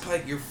Mass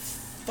Pike, you're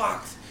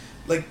fucked.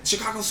 Like,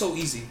 Chicago's so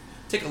easy.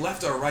 Take a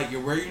left or a right, you're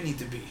where you need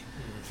to be.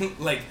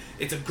 Like,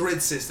 it's a grid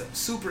system.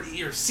 Super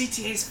easy.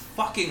 CTA's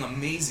fucking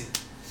amazing.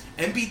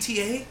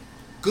 MBTA,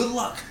 good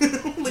luck.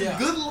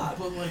 Good luck.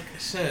 But like I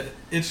said,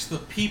 it's the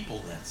people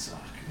that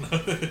suck.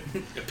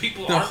 The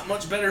people aren't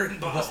much better in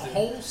Boston. The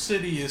whole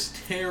city is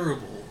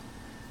terrible.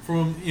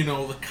 From,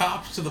 the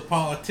cops to the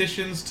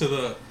politicians to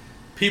the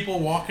people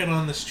walking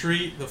on the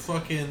street, the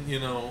fucking,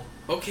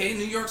 Okay,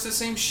 New York's the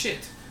same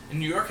shit. And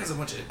New York has a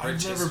bunch of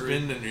I've never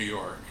been to New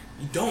York.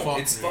 You don't. Fuck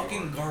it's New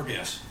fucking York.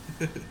 garbage.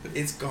 Yeah.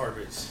 It's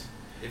garbage.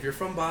 If you're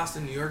from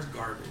Boston, New York's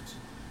garbage.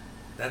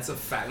 That's a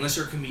fact. Unless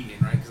you're a comedian,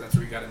 right? Because that's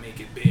where you got to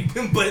make it big.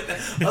 But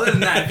other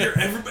than that,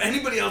 if you're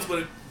anybody else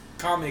but a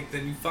comic,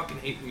 then you fucking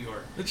hate New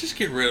York. Let's just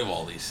get rid of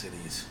all these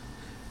cities.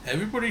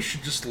 Everybody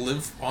should just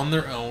live on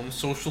their own,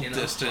 social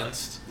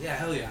distance. Yeah,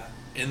 hell yeah.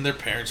 In their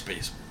parents'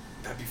 basement.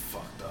 That'd be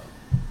fucked up.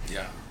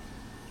 Yeah.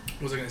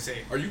 What was I gonna say?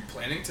 Are you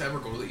planning to ever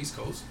go to the East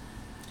Coast?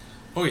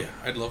 Oh yeah,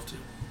 I'd love to.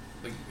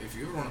 Like, if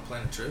you ever want to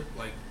plan a trip,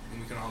 like, and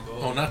we can all go.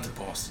 Oh, not to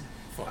Boston.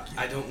 Fuck you.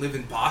 I don't live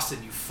in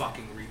Boston, you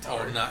fucking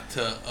retard. Oh, not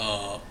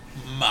to,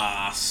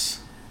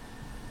 Mass.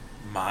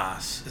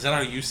 Is that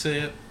how you say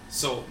it?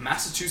 So,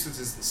 Massachusetts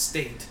is the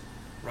state,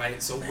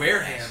 right? So,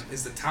 Wareham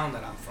is the town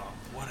that I'm from.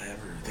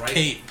 Whatever. The right?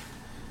 Cape.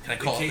 Can I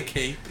call it the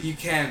Cape? You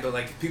can, but,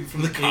 like, people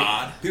from the Cape...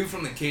 Cod. People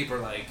from the Cape are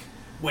like,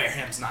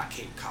 Wareham's not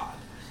Cape Cod,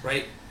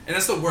 right? And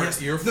that's the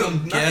worst. Yeah, you're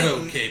from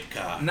ghetto Cape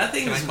Cod.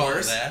 Nothing Can is I call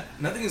worse. It that?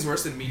 Nothing is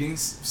worse than meeting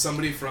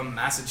somebody from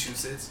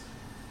Massachusetts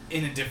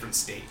in a different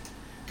state.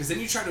 Because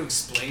then you try to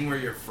explain where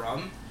you're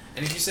from,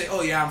 and if you say,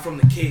 "Oh yeah, I'm from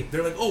the Cape,"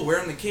 they're like, "Oh, where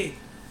in the Cape?"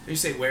 And you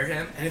say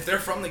Wareham, and if they're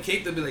from the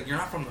Cape, they'll be like, "You're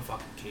not from the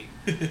fucking Cape."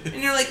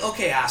 And you're like,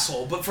 "Okay,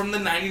 asshole," but from the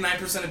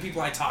 99% of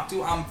people I talk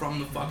to, I'm from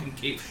the fucking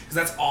Cape because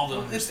that's all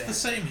they'll understand.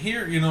 It's the same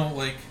here,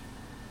 like.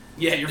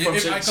 Yeah, you're from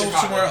Chicago. If I go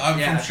somewhere, I'm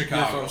from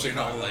Chicago. You're from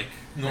Chicago, like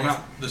north,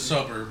 the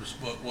suburbs,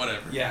 but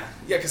whatever. Yeah,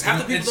 because half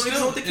the people don't even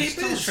know what the Cape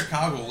is. It's still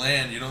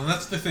Chicagoland, and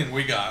that's the thing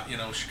we got,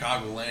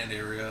 Chicagoland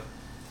area.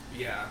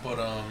 Yeah. But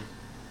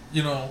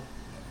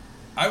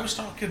I was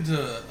talking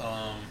to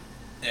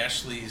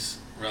Ashley's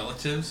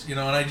relatives, and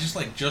I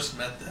just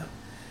met them,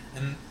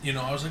 and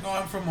I was like, "Oh,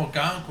 I'm from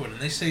Algonquin," and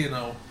they say,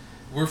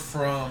 we're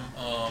from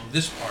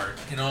this part,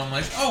 I'm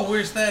like, "Oh,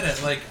 where's that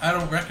at?" Like, I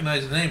don't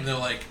recognize the name. And they're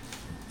like,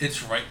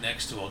 "It's right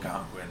next to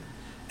Algonquin."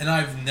 And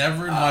I've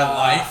never in my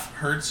life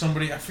heard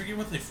somebody, I forget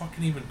what they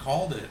fucking even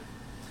called it,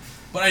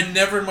 but I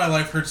never in my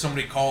life heard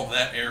somebody call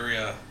that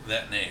area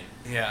that name.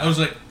 Yeah. I was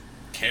like,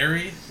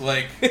 Cary?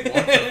 Like, what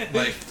the,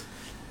 like,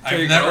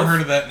 Cary I've never Grove?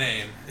 heard of that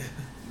name.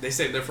 They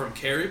say they're from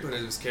Cary, but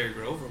it was Cary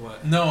Grove or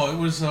what? No, it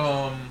was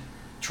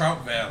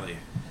Trout Valley.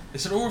 They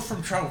said, "Oh, we're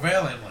from Trout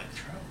Valley." I'm like,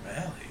 Trout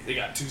Valley? They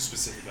got too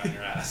specific on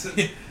your ass.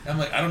 I'm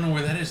like, I don't know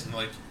where that is. And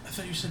they're like, "I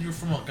thought you said you were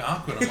from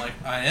Algonquin." I'm like,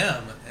 I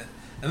am.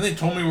 And then they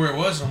told me where it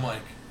was. I'm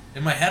like,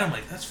 In my head, I'm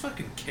like, that's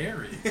fucking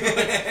Carrie.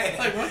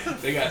 Like what the?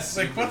 They got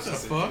like what the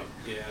specific. fuck?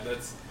 Yeah,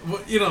 that's.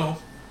 Well, you know,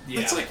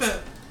 Yeah. it's like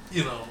that.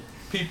 You know,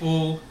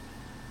 people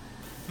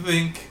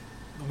think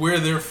where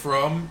they're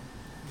from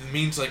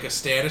means like a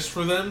status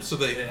for them, so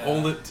they Yeah.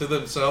 hold it to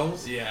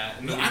themselves. Yeah.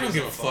 But I don't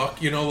give a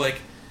fuck. You know,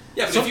 like.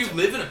 Yeah, but Some- if you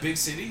live in a big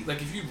city,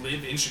 like if you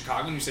live in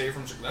Chicago and you say you're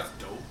from Chicago,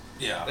 that's dope.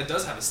 Yeah. That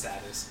does have a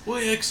status.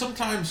 Well, yeah, like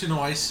sometimes, you know,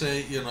 I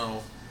say, you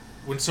know,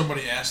 when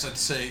somebody asks, I'd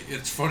say,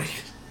 it's funny.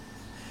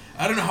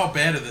 I don't know how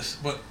bad it is,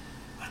 but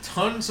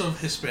tons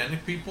of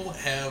Hispanic people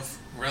have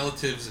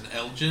relatives in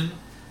Elgin,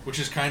 which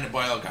is kind of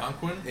by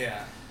Algonquin.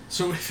 Yeah.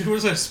 So if it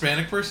was a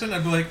Hispanic person,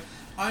 I'd be like,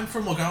 I'm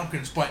from Algonquin,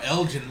 it's by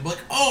Elgin. I'm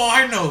like, oh,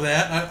 I know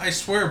that. I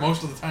swear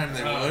most of the time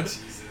they would.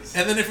 Jesus.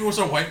 And then if it was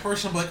a white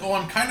person, I'd be like, oh,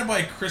 I'm kind of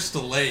by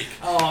Crystal Lake.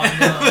 Oh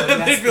no,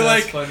 And they'd be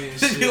like, funny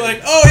as they'd shit. be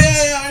like, oh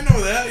yeah, I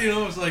know that. You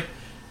know, it's like,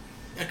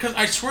 because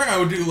I swear I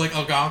would do like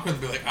Algonquin,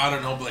 and be like, I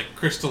don't know, but like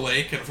Crystal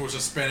Lake, and if it was a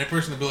Hispanic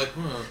person, they'd be like,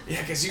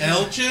 yeah, because you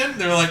Elgin.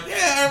 They're like, yeah,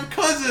 I have a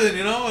cousin.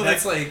 You know,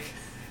 That's like,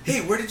 hey,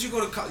 where did you go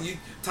to college? You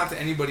talk to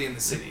anybody in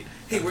the city.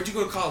 Hey, where'd you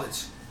go to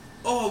college?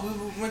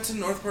 Oh, we went to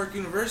North Park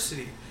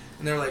University.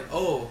 And they're like,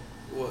 oh,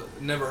 well,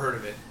 never heard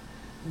of it.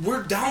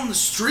 We're down the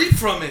street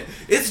from it.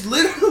 It's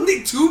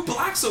literally 2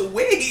 blocks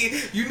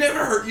away. You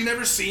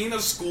never seen a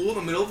school in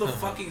the middle of the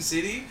fucking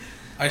city?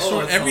 I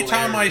swear, it's every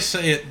time I hilarious.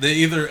 say it, they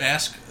either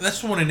ask,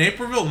 that's the one in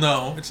Naperville?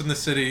 No, it's in the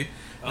city.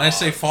 And I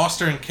say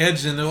Foster and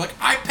Kedgen, they're like,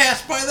 I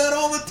pass by that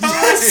all the time.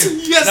 Yes,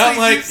 and I'm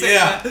they like, do say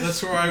yeah, that.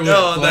 that's where I would.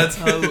 No, like- that's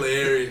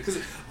hilarious.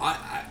 Because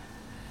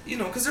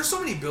because there's so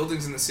many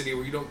buildings in the city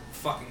where you don't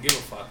fucking give a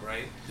fuck,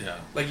 right? Yeah.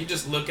 Like you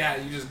just look at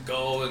it, you just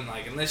go, and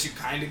like unless you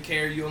kind of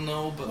care, you'll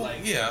know. But Well, like,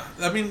 yeah,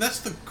 I mean that's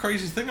the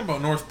crazy thing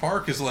about North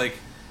Park is like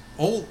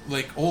old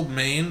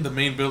Main, the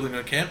main building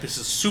on campus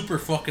is super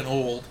fucking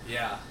old,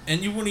 yeah,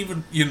 and you wouldn't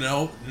even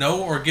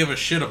know or give a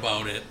shit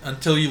about it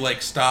until you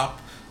like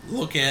stop,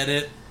 look at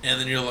it,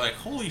 and then you're like,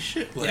 holy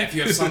shit! Like, yeah. If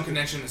you have some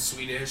connection to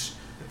Swedish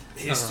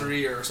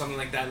history or something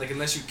like that, like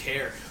unless you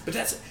care. But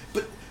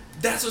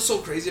that's what's so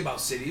crazy about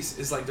cities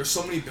is like there's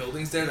so many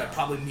buildings there that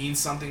probably mean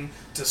something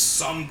to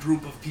some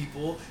group of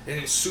people and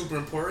it's super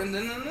important,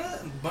 and then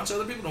a bunch of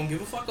other people don't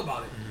give a fuck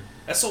about it.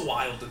 That's so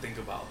wild to think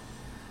about.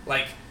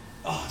 Like,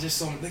 oh, just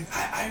so like,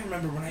 I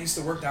remember when I used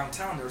to work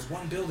downtown, there was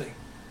one building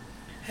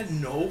had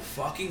no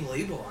fucking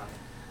label on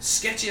it.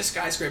 Sketchiest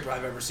skyscraper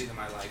I've ever seen in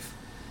my life.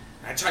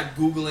 And I tried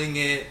Googling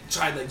it,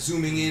 tried like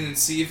zooming in and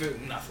see if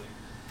it nothing.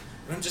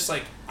 And I'm just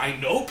like, I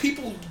know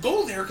people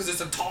go there because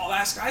it's a tall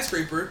ass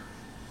skyscraper,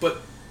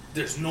 but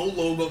there's no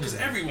logo because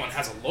everyone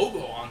has a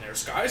logo on their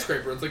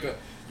skyscraper. It's like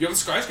you have a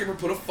skyscraper,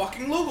 put a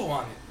fucking logo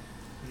on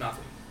it.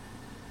 Nothing.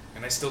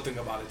 And I still think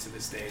about it to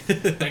this day.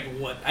 Like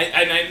what?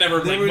 I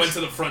never like went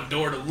to the front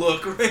door to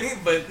look, right?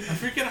 But I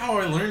forget how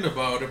I learned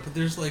about it, but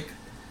there's like,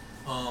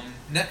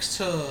 next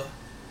to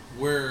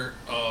where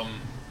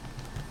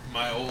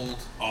my old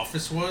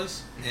office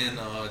was in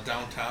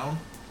downtown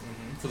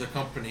for the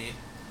company,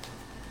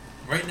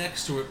 right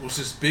next to it was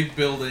this big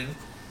building,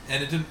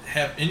 and it didn't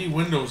have any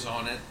windows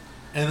on it.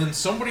 And then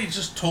somebody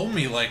just told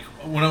me, like,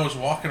 when I was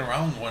walking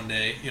around one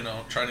day,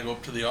 trying to go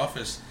up to the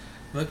office,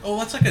 like, oh,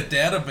 that's like a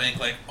data bank.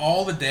 Like,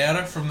 all the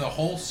data from the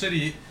whole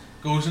city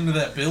goes into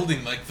that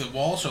building. Like, the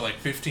walls are like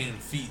 15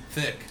 feet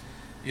thick,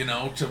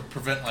 to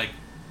prevent, like,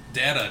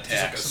 data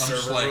attacks. just like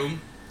a server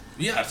room.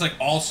 Yeah, it's like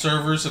all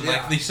servers, and Yeah.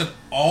 like they said,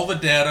 all the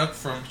data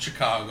from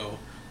Chicago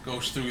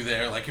goes through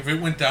there. Like, if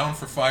it went down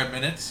for 5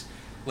 minutes,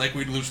 like,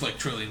 we'd lose like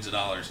trillions of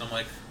dollars. I'm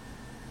like,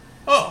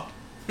 oh,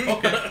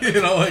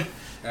 okay, like.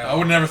 Yeah. I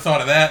would never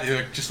thought of that.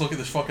 Like, just look at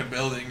this fucking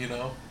building,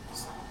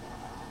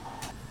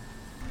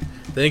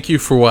 Thank you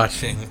for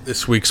watching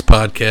this week's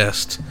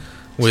podcast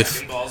with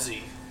Dragon Ball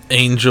Z.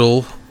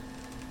 Angel,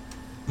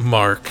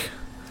 Mark.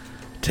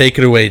 Take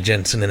it away,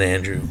 Jensen and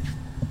Andrew.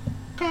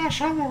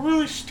 Gosh, I'm a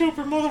really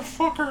stupid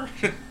motherfucker.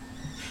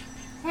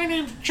 My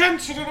name's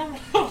Jensen and I'm a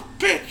little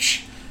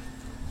bitch.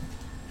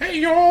 Hey,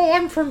 y'all,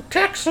 I'm from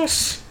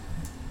Texas.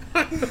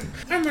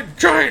 I'm a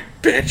giant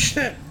bitch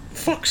that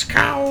fucks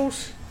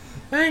cows.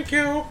 Thank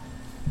you.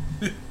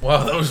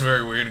 Wow, that was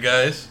very weird,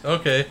 guys.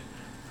 Okay.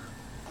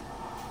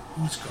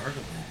 Who's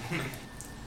gargling?